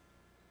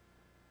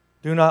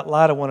 Do not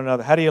lie to one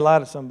another. How do you lie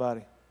to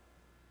somebody?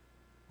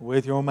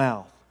 With your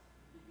mouth.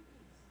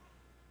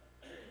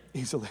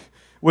 Easily.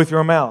 With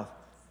your mouth.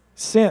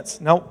 Since.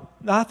 Now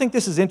I think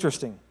this is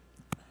interesting.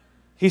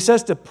 He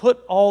says to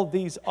put all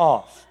these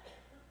off.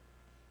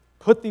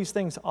 Put these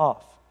things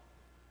off.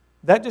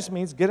 That just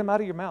means get them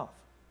out of your mouth.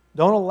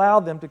 Don't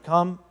allow them to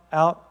come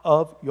out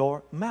of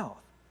your mouth.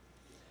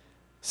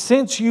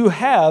 Since you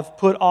have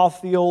put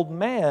off the old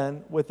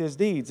man with his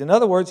deeds. In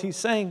other words, he's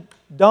saying,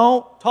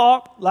 don't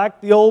talk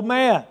like the old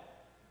man.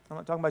 I'm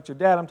not talking about your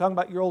dad, I'm talking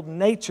about your old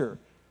nature.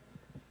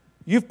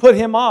 You've put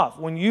him off.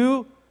 When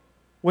you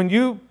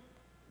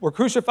were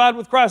crucified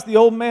with Christ, the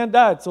old man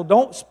died. So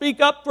don't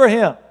speak up for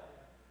him.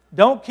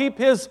 Don't keep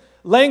his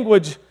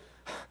language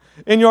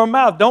in your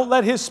mouth. Don't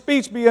let his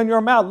speech be in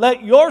your mouth.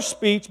 Let your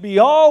speech be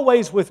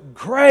always with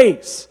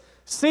grace,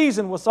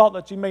 seasoned with salt,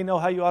 that you may know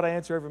how you ought to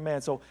answer every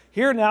man. So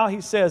here now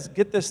he says,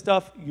 get this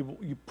stuff,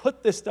 you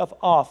put this stuff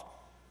off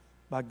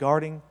by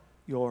guarding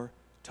your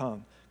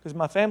tongue. Because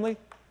my family,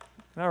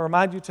 can I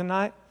remind you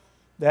tonight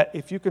that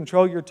if you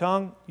control your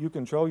tongue, you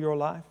control your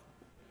life?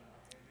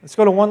 Let's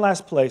go to one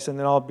last place and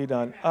then I'll be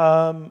done.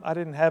 I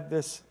didn't have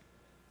this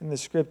in the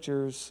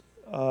scriptures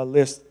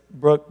list,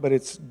 Brooke, but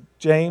it's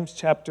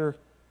Santiago,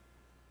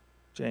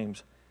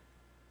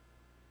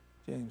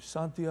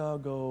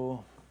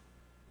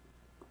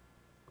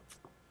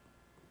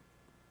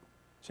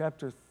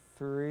 chapter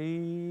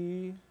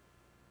 3.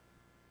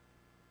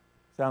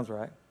 Sounds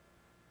right.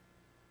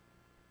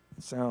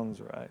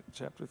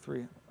 Chapter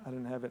 3. I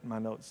didn't have it in my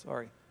notes,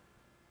 sorry.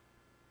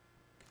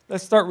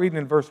 Let's start reading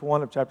in verse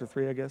 1 of chapter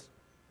 3, I guess.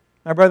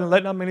 My brethren,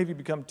 let not many of you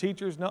become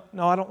teachers. No,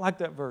 I don't like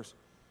that verse.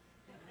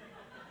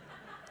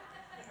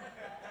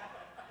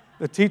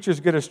 The teachers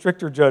get a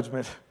stricter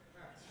judgment.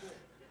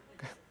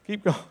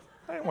 Keep going.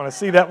 I didn't want to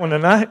see that one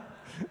tonight.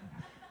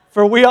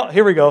 Here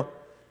we go.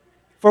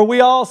 For we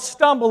all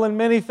stumble in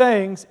many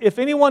things. If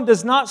anyone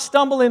does not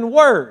stumble in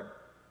word,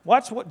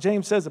 watch what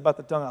James says about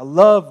the tongue. I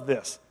love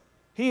this.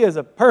 He is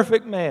a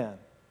perfect man,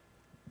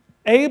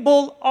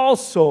 able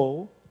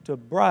also to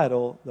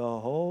bridle the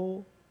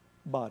whole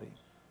body.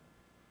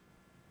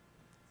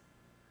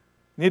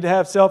 You need to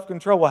have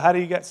self-control. Well, how do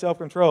you get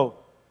self-control?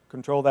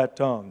 Control that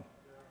tongue.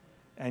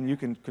 And you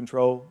can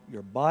control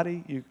your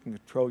body, you can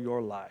control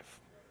your life.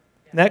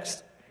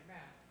 Next.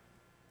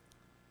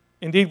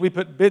 Indeed, we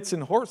put bits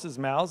in horses'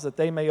 mouths that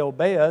they may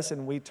obey us,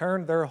 and we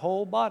turn their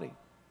whole body.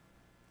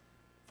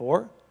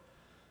 4.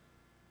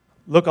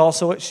 Look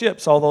also at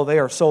ships, although they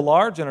are so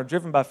large and are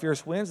driven by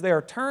fierce winds, they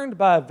are turned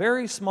by a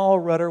very small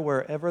rudder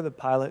wherever the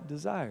pilot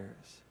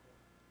desires.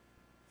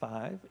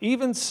 5.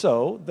 Even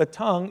so, the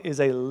tongue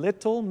is a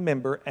little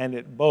member, and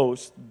it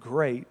boasts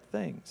great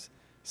things.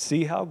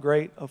 See how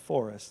great a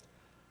forest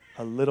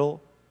a little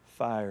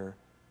fire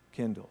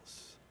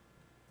kindles.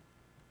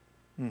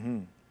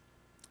 In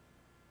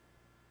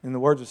the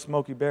words of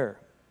Smokey Bear,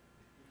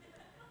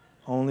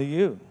 only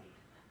you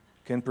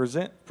can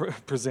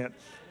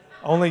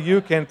only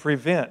you can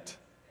prevent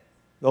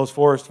those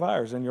forest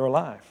fires in your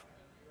life.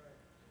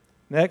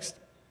 Next.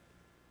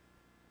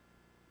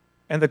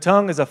 And the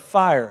tongue is a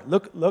fire.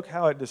 Look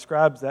how it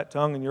describes that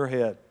tongue in your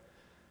head.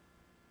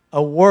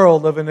 A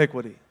world of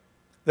iniquity.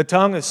 The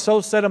tongue is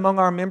so set among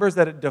our members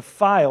that it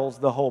defiles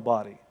the whole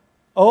body.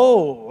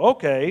 Oh,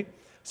 okay.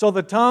 So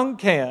the tongue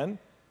can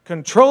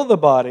control the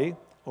body,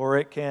 or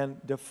it can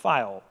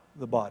defile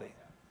the body.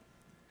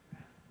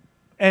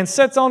 And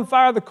sets on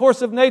fire the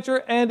course of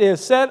nature, and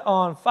is set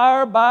on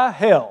fire by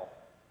hell.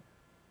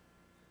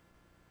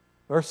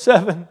 Verse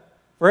 7,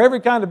 for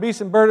every kind of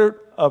beast and bird,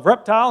 of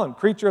reptile and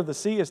creature of the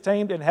sea is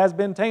tamed and has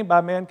been tamed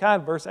by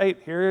mankind. Verse 8,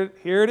 here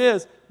it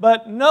is.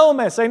 But no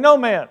man, say no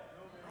man.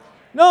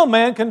 No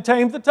man can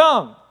tame the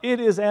tongue.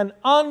 It is an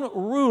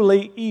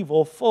unruly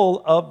evil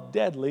full of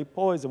deadly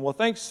poison. Well,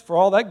 thanks for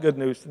all that good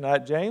news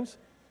tonight, James.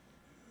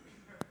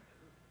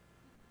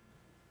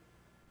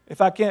 If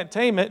I can't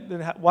tame it,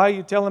 then why are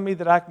you telling me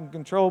that I can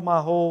control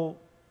my whole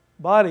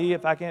body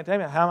if I can't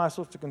tame it? How am I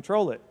supposed to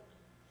control it?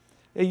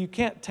 Yeah, you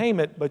can't tame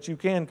it, but you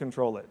can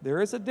control it.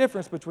 There is a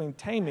difference between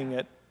taming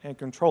it and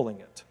controlling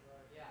it.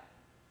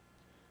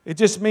 It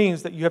just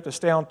means that you have to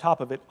stay on top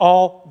of it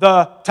all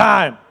the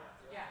time.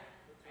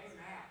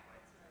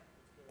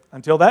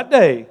 Until that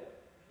day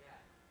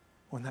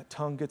when that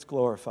tongue gets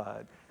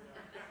glorified.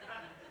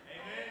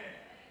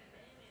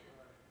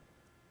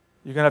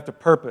 You're going to have to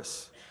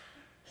purpose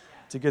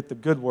to get the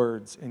good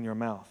words in your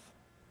mouth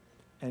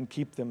and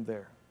keep them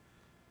there.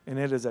 And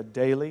it is a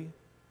daily,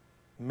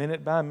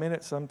 minute by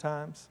minute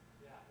sometimes,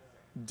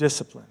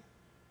 discipline.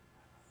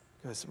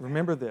 Because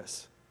remember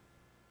this,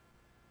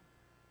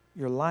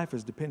 your life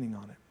is depending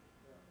on it.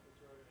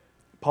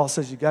 Paul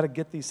says you got to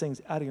get these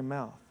things out of your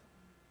mouth.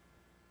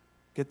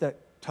 Get that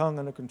tongue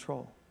under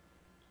control.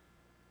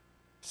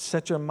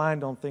 Set your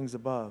mind on things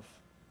above.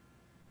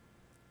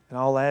 And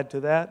I'll add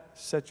to that,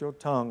 set your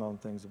tongue on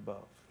things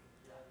above.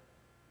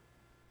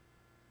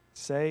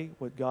 Say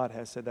what God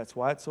has said. That's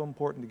why it's so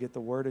important to get the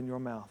word in your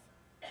mouth.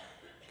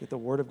 Get the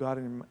word of God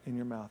in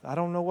your mouth. I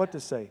don't know what to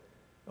say.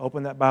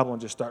 Open that Bible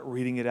and just start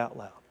reading it out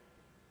loud.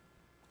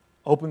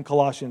 Open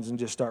Colossians and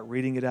just start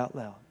reading it out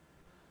loud.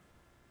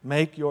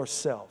 Make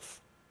yourself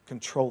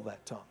control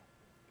that tongue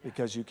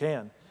because you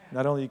can.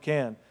 Not only you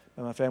can,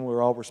 but my family,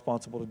 we're all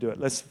responsible to do it.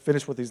 Let's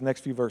finish with these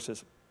next few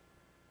verses.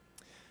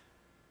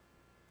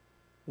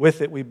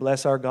 With it we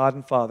bless our God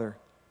and Father,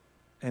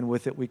 and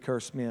with it we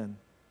curse men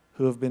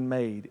who have been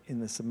made in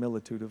the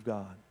similitude of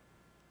God.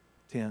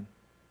 10.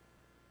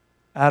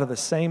 Out of the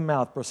same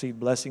mouth proceed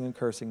blessing and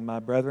cursing. My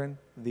brethren,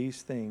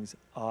 these things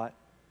ought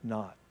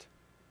not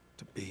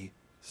to be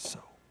so.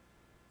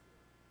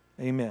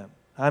 Amen.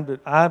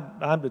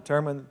 I'm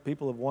determined that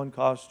people of One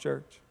Cause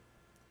Church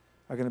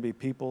are going to be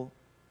people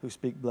who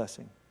speak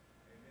blessing.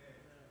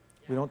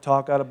 We don't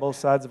talk out of both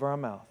sides of our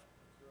mouth.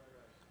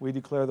 We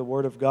declare the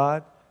Word of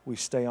God. We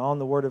stay on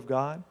the Word of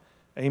God.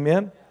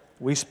 Amen.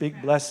 We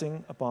speak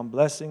blessing upon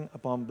blessing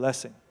upon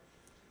blessing.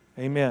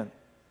 Amen.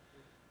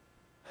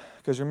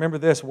 Because remember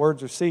this,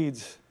 words are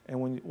seeds,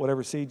 and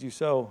whatever seeds you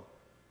sow,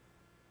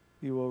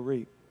 you will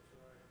reap.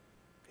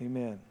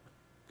 Amen.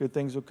 Good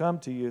things will come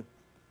to you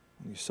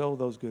when you sow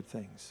those good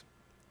things.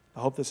 I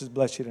hope this has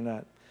blessed you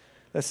tonight.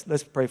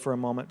 Let's pray for a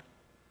moment.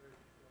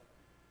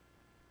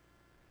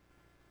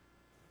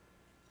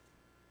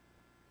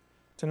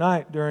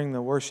 Tonight, during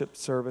the worship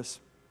service,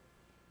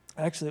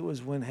 actually it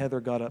was when Heather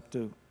got up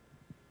to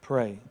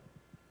pray.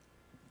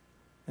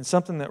 And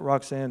something that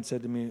Roxanne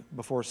said to me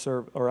before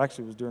or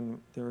actually it was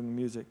during the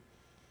music.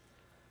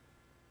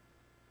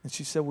 And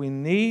she said, we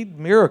need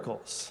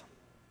miracles.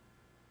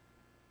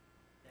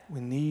 We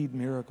need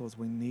miracles.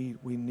 We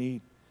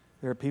need.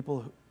 There are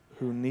people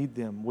who need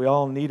them. We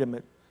all need them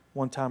at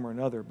one time or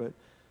another, but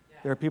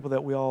there are people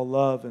that we all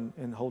love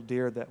and hold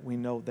dear that we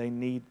know they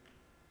need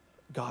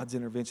God's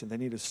intervention. They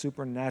need a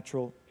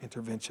supernatural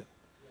intervention.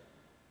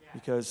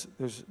 Because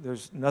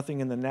there's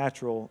nothing in the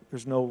natural.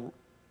 There's no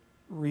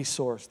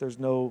resource. There's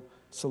no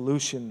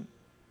solution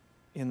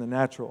in the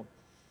natural.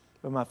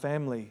 But my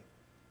family,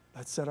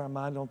 let's set our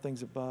mind on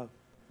things above.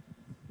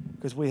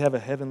 Because we have a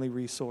heavenly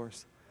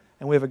resource.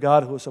 And we have a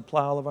God who will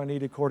supply all of our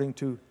need according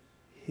to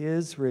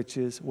His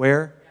riches.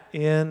 Where?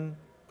 In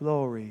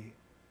glory.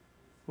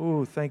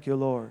 Ooh, thank you,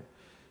 Lord.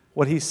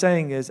 What He's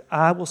saying is,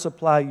 I will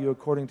supply you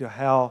according to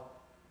how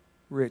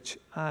rich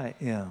I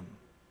am.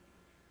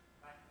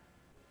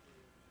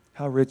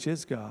 How rich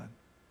is God?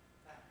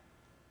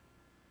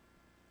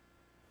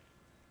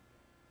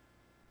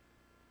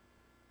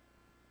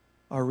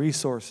 Our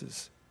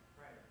resources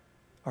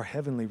are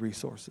heavenly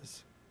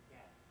resources.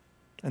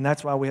 And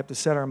that's why we have to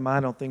set our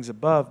mind on things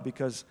above,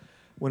 because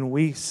when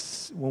we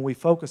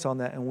focus on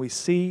that and we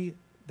see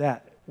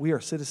that, we are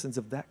citizens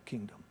of that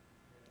kingdom.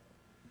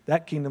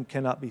 That kingdom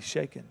cannot be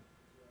shaken.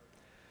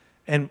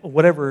 And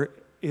whatever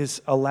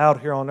is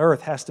allowed here on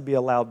earth has to be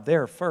allowed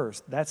there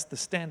first. That's the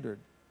standard.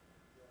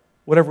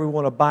 Whatever we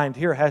want to bind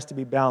here has to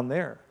be bound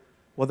there.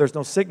 Well, there's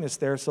no sickness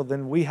there, so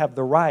then we have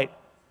the right,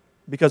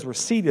 because we're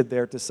seated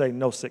there, to say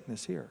no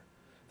sickness here.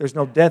 There's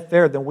no death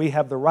there, then we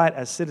have the right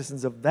as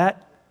citizens of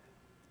that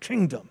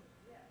kingdom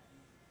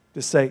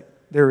to say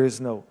there is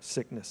no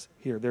sickness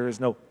here. There is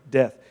no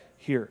death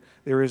here.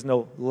 There is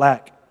no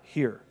lack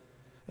here.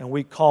 And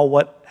we call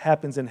what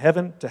happens in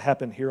heaven to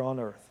happen here on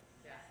earth.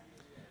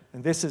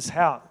 And this is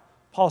how.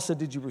 Paul said,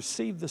 did you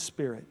receive the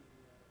Spirit?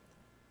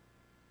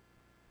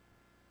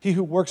 He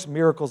who works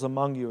miracles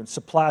among you and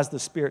supplies the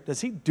Spirit, does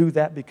He do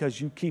that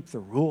because you keep the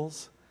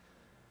rules?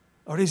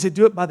 Or does He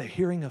do it by the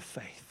hearing of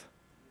faith?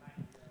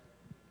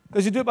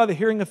 Does He do it by the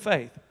hearing of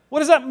faith? What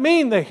does that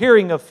mean, the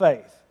hearing of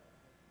faith?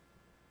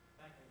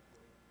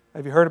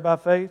 Have you heard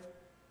about faith?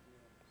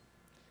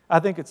 I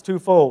think it's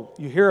twofold.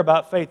 You hear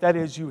about faith, that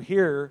is, you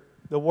hear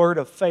the word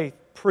of faith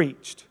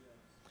preached.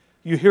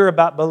 You hear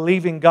about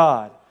believing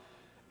God.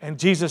 And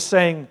Jesus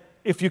saying,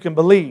 if you can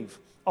believe,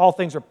 all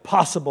things are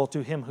possible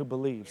to him who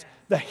believes.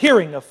 The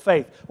hearing of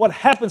faith. What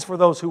happens for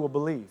those who will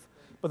believe?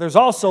 But there's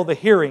also the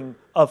hearing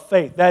of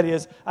faith. That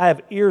is, I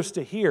have ears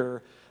to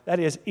hear. That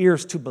is,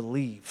 ears to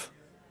believe.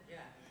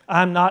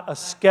 I'm not a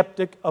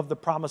skeptic of the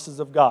promises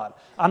of God.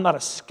 I'm not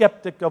a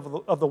skeptic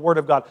of the Word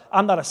of God.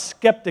 I'm not a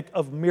skeptic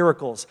of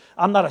miracles.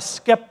 I'm not a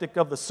skeptic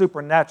of the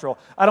supernatural.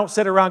 I don't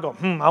sit around and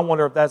go, I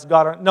wonder if that's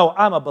God. No,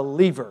 I'm a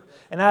believer.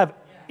 And I have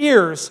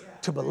ears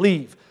to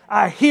believe.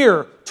 I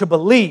hear to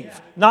believe.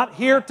 Not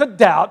here to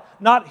doubt.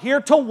 Not here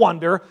to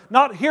wonder.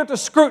 Not here to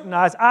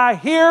scrutinize. I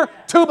hear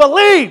to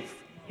believe.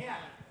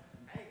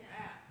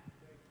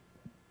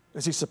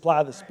 Does He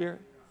supply the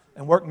Spirit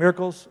and work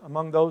miracles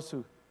among those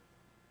who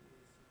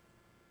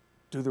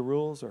do the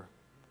rules, or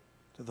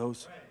to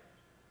those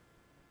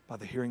by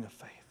the hearing of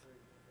faith?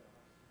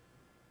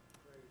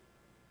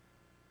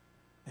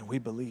 And we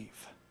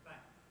believe.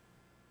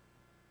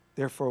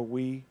 Therefore,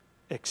 we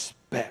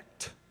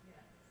expect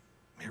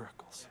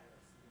miracles.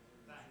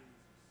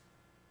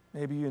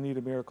 Maybe you need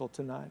a miracle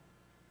tonight.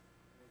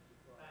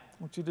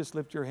 Won't you just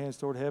lift your hands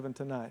toward heaven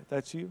tonight? If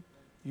that's you,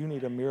 you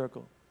need a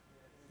miracle.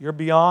 You're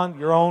beyond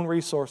your own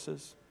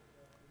resources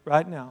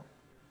right now.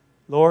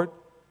 Lord,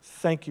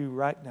 thank you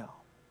right now.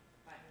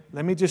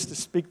 Let me just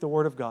speak the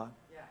Word of God.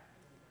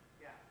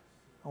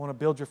 I want to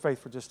build your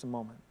faith for just a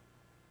moment.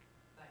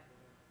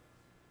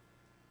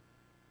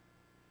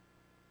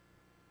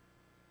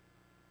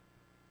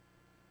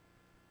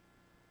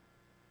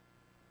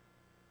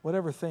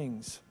 Whatever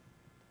things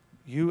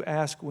you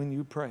ask when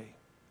you pray,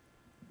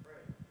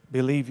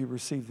 believe you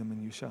receive them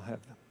and you shall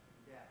have them.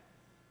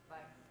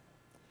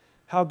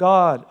 How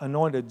God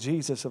anointed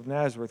Jesus of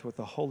Nazareth with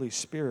the Holy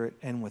Spirit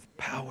and with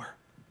power,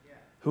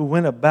 who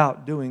went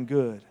about doing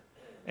good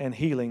and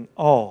healing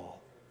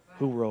all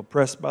who were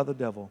oppressed by the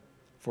devil,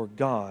 for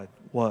God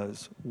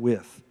was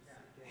with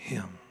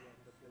him.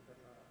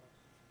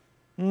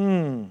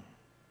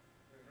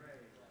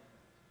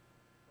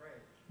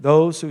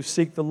 Those who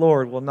seek the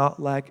Lord will not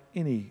lack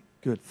any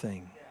good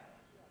thing.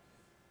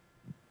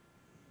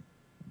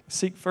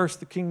 Seek first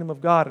the kingdom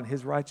of God and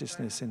His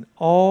righteousness, and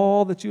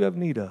all that you have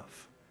need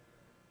of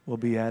will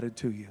be added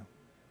to you.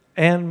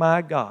 And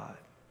my God,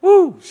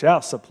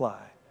 shall supply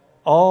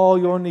all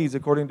your needs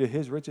according to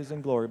His riches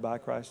and glory by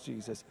Christ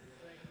Jesus.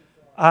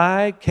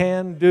 I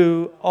can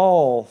do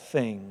all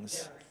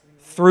things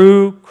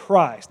through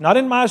Christ. Not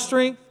in my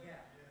strength,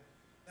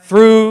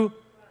 through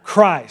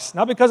Christ.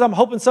 Not because I'm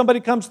hoping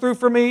somebody comes through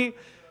for me,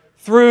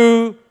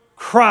 through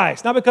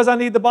Christ. Not because I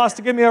need the boss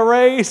to give me a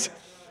raise,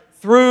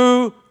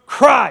 through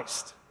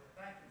Christ,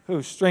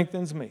 who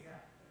strengthens me.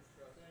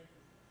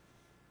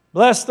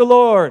 Bless the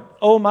Lord,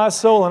 O my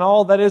soul, and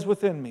all that is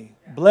within me.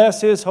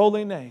 Bless His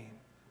holy name.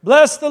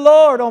 Bless the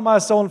Lord, O my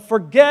soul, and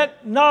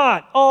forget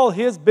not all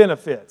His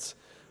benefits,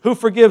 who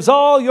forgives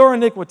all your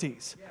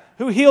iniquities,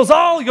 who heals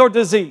all your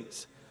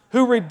disease,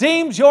 who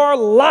redeems your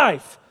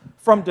life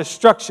from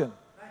destruction,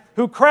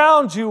 who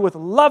crowns you with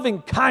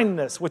loving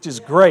kindness, which is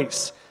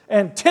grace,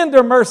 and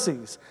tender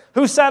mercies,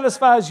 who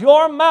satisfies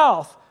your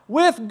mouth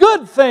with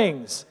good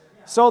things,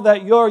 so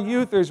that your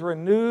youth is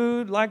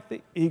renewed like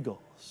the eagles.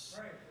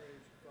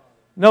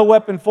 No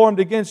weapon formed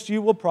against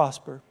you will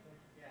prosper.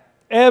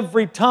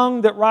 Every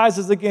tongue that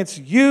rises against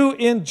you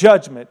in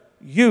judgment,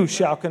 you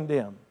shall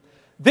condemn.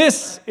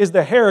 This is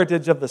the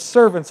heritage of the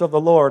servants of the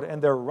Lord,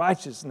 and their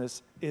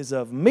righteousness is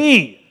of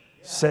me,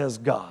 says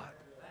God.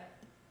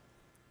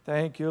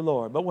 Thank you,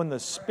 Lord. But when the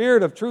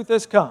Spirit of truth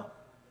has come,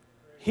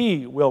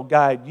 He will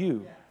guide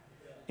you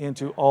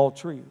into all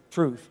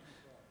truth.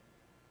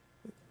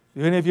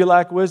 Do any of you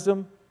lack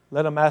wisdom?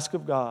 Let him ask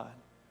of God,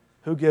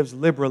 who gives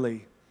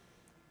liberally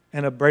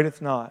and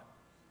upbraideth not.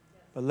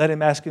 But let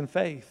him ask in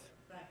faith,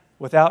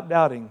 without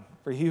doubting.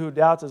 For he who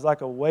doubts is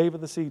like a wave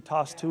of the sea,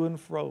 tossed to and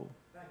fro,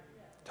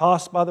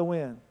 tossed by the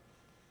wind.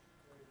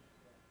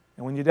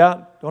 And when you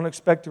doubt, don't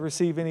expect to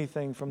receive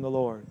anything from the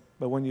Lord.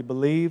 But when you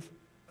believe,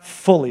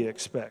 fully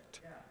expect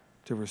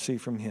to receive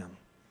from Him.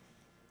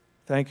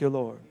 Thank you,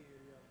 Lord.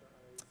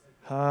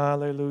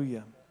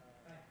 Hallelujah.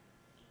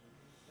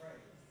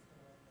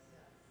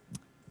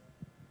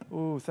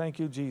 Oh, thank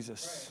you,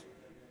 Jesus.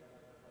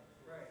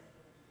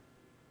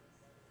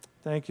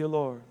 Thank you,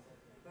 Lord.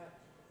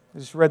 I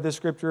just read this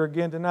scripture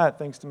again tonight,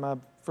 thanks to my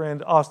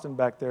friend Austin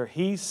back there.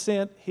 He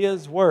sent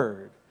His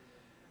word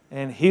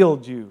and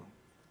healed you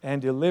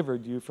and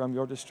delivered you from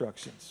your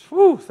destructions.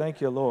 Whew,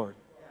 thank you, Lord.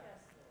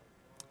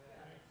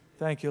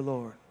 Thank you,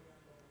 Lord.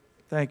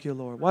 Thank you,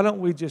 Lord. Why don't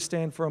we just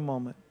stand for a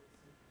moment?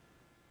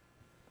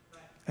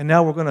 And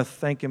now we're going to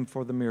thank Him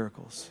for the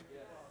miracles.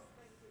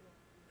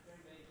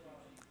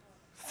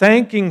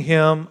 Thanking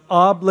Him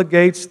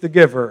obligates the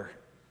giver.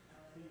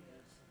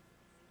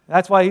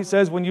 That's why He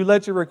says, when you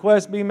let your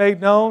request be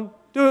made known,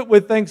 do it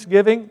with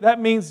thanksgiving.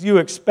 That means you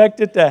expect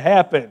it to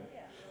happen.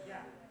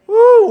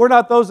 Woo, we're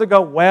not those that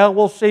go, well,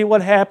 we'll see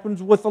what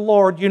happens with the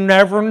Lord. You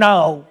never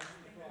know.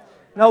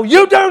 No,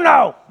 you do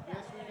know.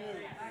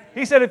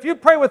 He said, if you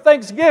pray with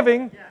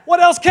thanksgiving, what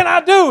else can I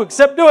do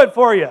except do it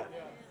for you?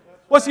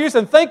 What's the use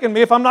in thanking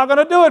me if I'm not going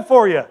to do it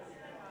for you?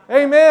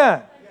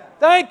 Amen.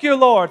 Thank you,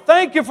 Lord.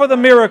 Thank you for the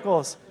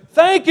miracles.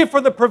 Thank you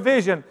for the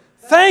provision.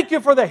 Thank you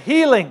for the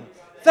healing.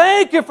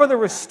 Thank you for the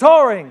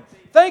restoring.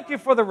 Thank you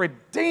for the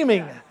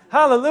redeeming.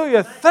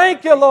 Hallelujah.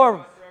 Thank you,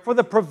 Lord, for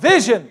the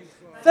provision.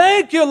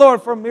 Thank you,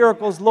 Lord, for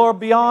miracles, Lord,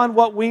 beyond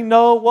what we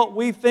know, what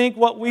we think,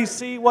 what we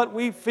see, what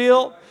we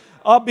feel,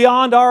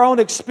 beyond our own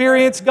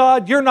experience,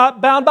 God. You're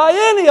not bound by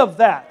any of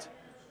that.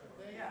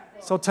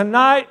 So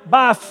tonight,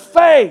 by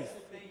faith,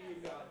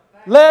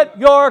 let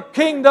your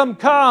kingdom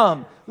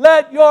come.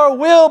 Let your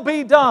will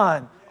be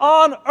done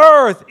on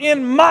earth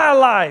in my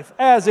life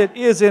as it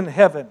is in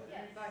heaven.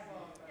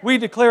 We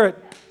declare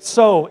it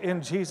so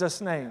in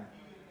Jesus' name.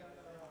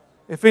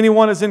 If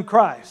anyone is in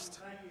Christ,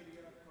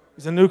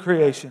 he's a new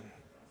creation.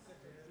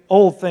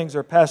 Old things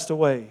are passed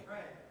away.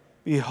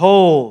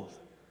 Behold,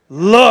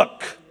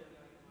 look,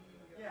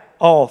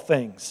 all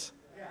things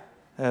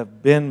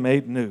have been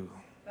made new.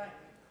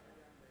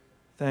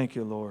 Thank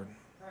you, Lord.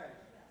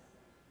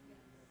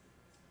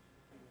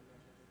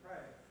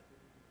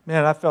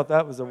 Man, I felt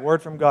that was a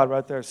word from God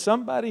right there.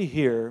 Somebody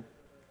here,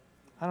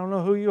 I don't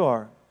know who you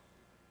are,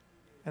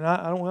 and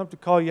I don't have to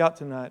call you out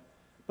tonight,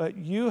 but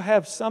you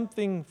have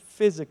something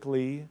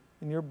physically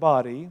in your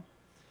body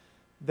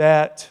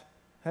that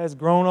has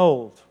grown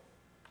old.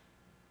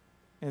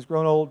 And it's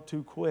grown old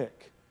too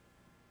quick.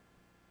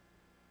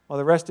 While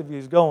the rest of you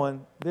is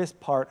going, this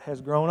part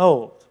has grown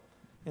old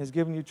and it's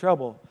giving you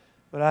trouble.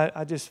 But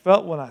I just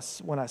felt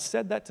when I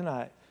said that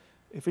tonight,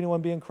 if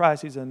anyone be in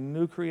Christ, he's a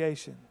new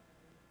creation.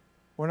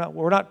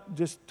 We're not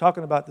just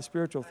talking about the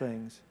spiritual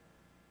things,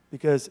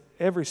 because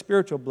every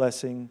spiritual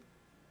blessing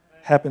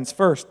happens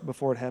first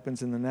before it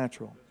happens in the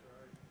natural.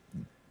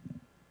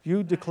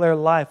 You declare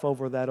life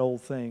over that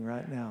old thing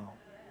right now.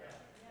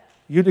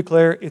 You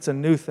declare it's a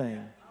new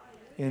thing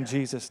in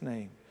Jesus'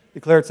 name.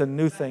 Declare it's a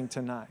new thing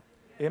tonight.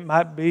 It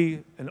might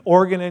be an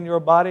organ in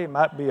your body. It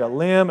might be a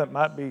limb. It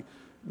might be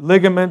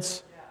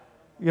ligaments,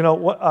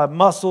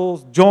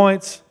 muscles,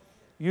 joints.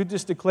 You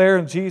just declare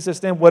in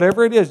Jesus' name,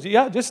 whatever it is.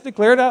 Yeah, just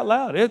declare it out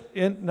loud.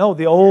 No,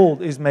 the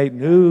old is made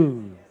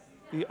new.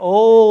 The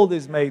old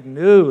is made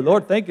new.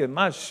 Lord, thank you.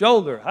 My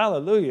shoulder,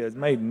 hallelujah, is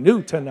made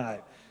new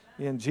tonight.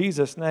 In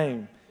Jesus'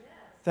 name.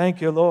 Thank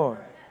you, Lord.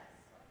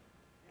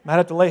 Might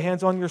have to lay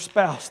hands on your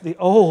spouse. The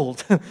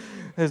old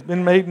has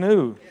been made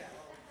new.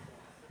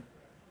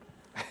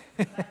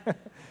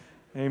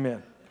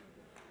 Amen.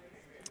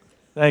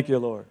 Thank you,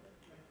 Lord.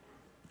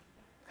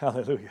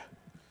 Hallelujah.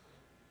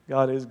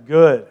 God is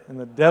good, and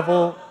the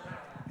devil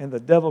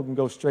can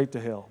go straight to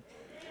hell.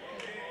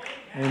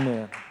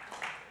 Amen.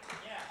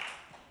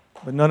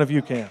 But none of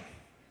you can.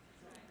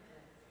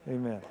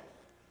 Amen.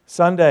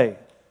 Sunday,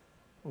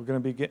 we're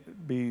going to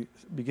be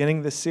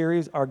beginning this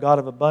series, Our God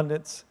of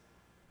Abundance.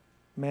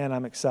 Man,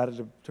 I'm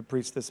excited to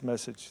preach this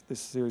message,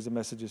 this series of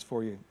messages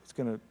for you. It's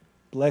going to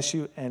bless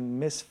you. And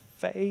Miss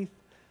Faith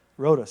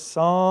wrote a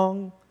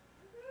song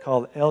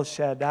called El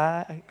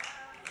Shaddai.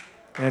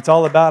 And it's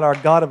all about our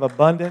God of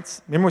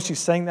abundance. Remember when she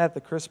sang that at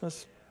the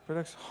Christmas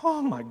production?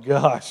 Oh my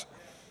gosh.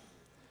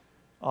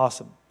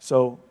 Awesome.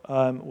 So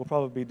we'll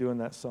probably be doing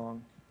that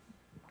song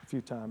a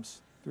few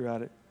times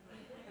throughout it.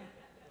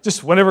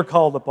 Just whenever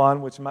called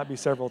upon, which might be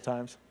several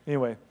times.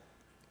 Anyway,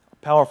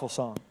 powerful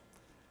song.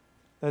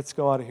 Let's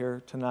go out of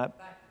here tonight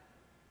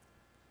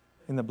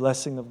in the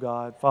blessing of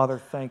God. Father,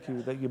 thank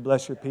you that you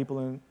bless your people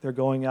and they're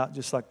going out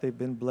just like they've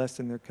been blessed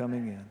and they're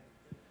coming in.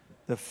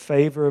 The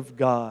favor of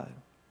God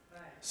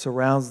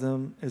surrounds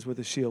them as with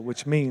a shield,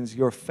 which means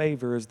your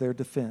favor is their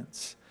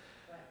defense.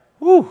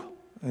 Woo!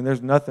 And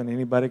there's nothing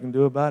anybody can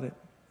do about it.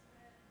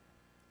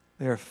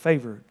 They are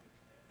favored.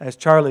 As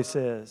Charlie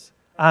says,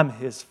 I'm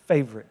his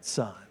favorite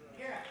son.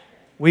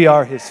 We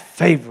are his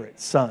favorite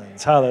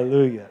sons.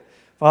 Hallelujah.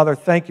 Father,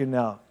 thank you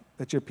now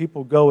that your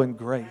people go in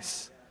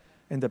grace,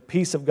 and the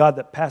peace of God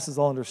that passes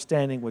all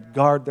understanding would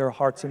guard their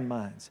hearts and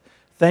minds.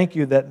 Thank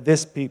you that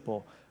this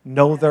people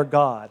know their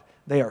God.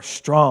 They are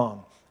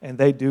strong, and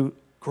they do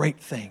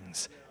great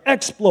things,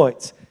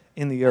 exploits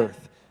in the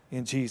earth,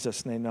 in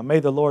Jesus' name. Now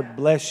may the Lord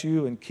bless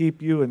you and keep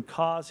you and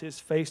cause his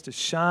face to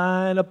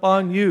shine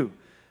upon you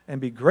and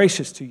be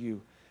gracious to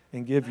you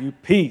and give you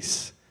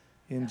peace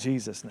in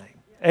Jesus' name.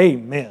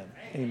 Amen.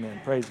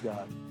 Amen. Praise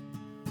God.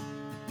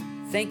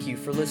 Thank you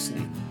for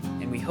listening,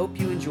 and we hope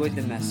you enjoyed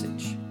the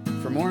message.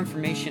 For more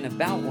information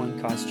about One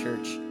Cause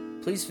Church,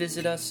 please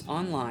visit us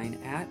online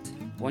at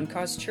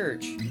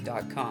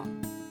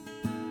onecausechurch.com.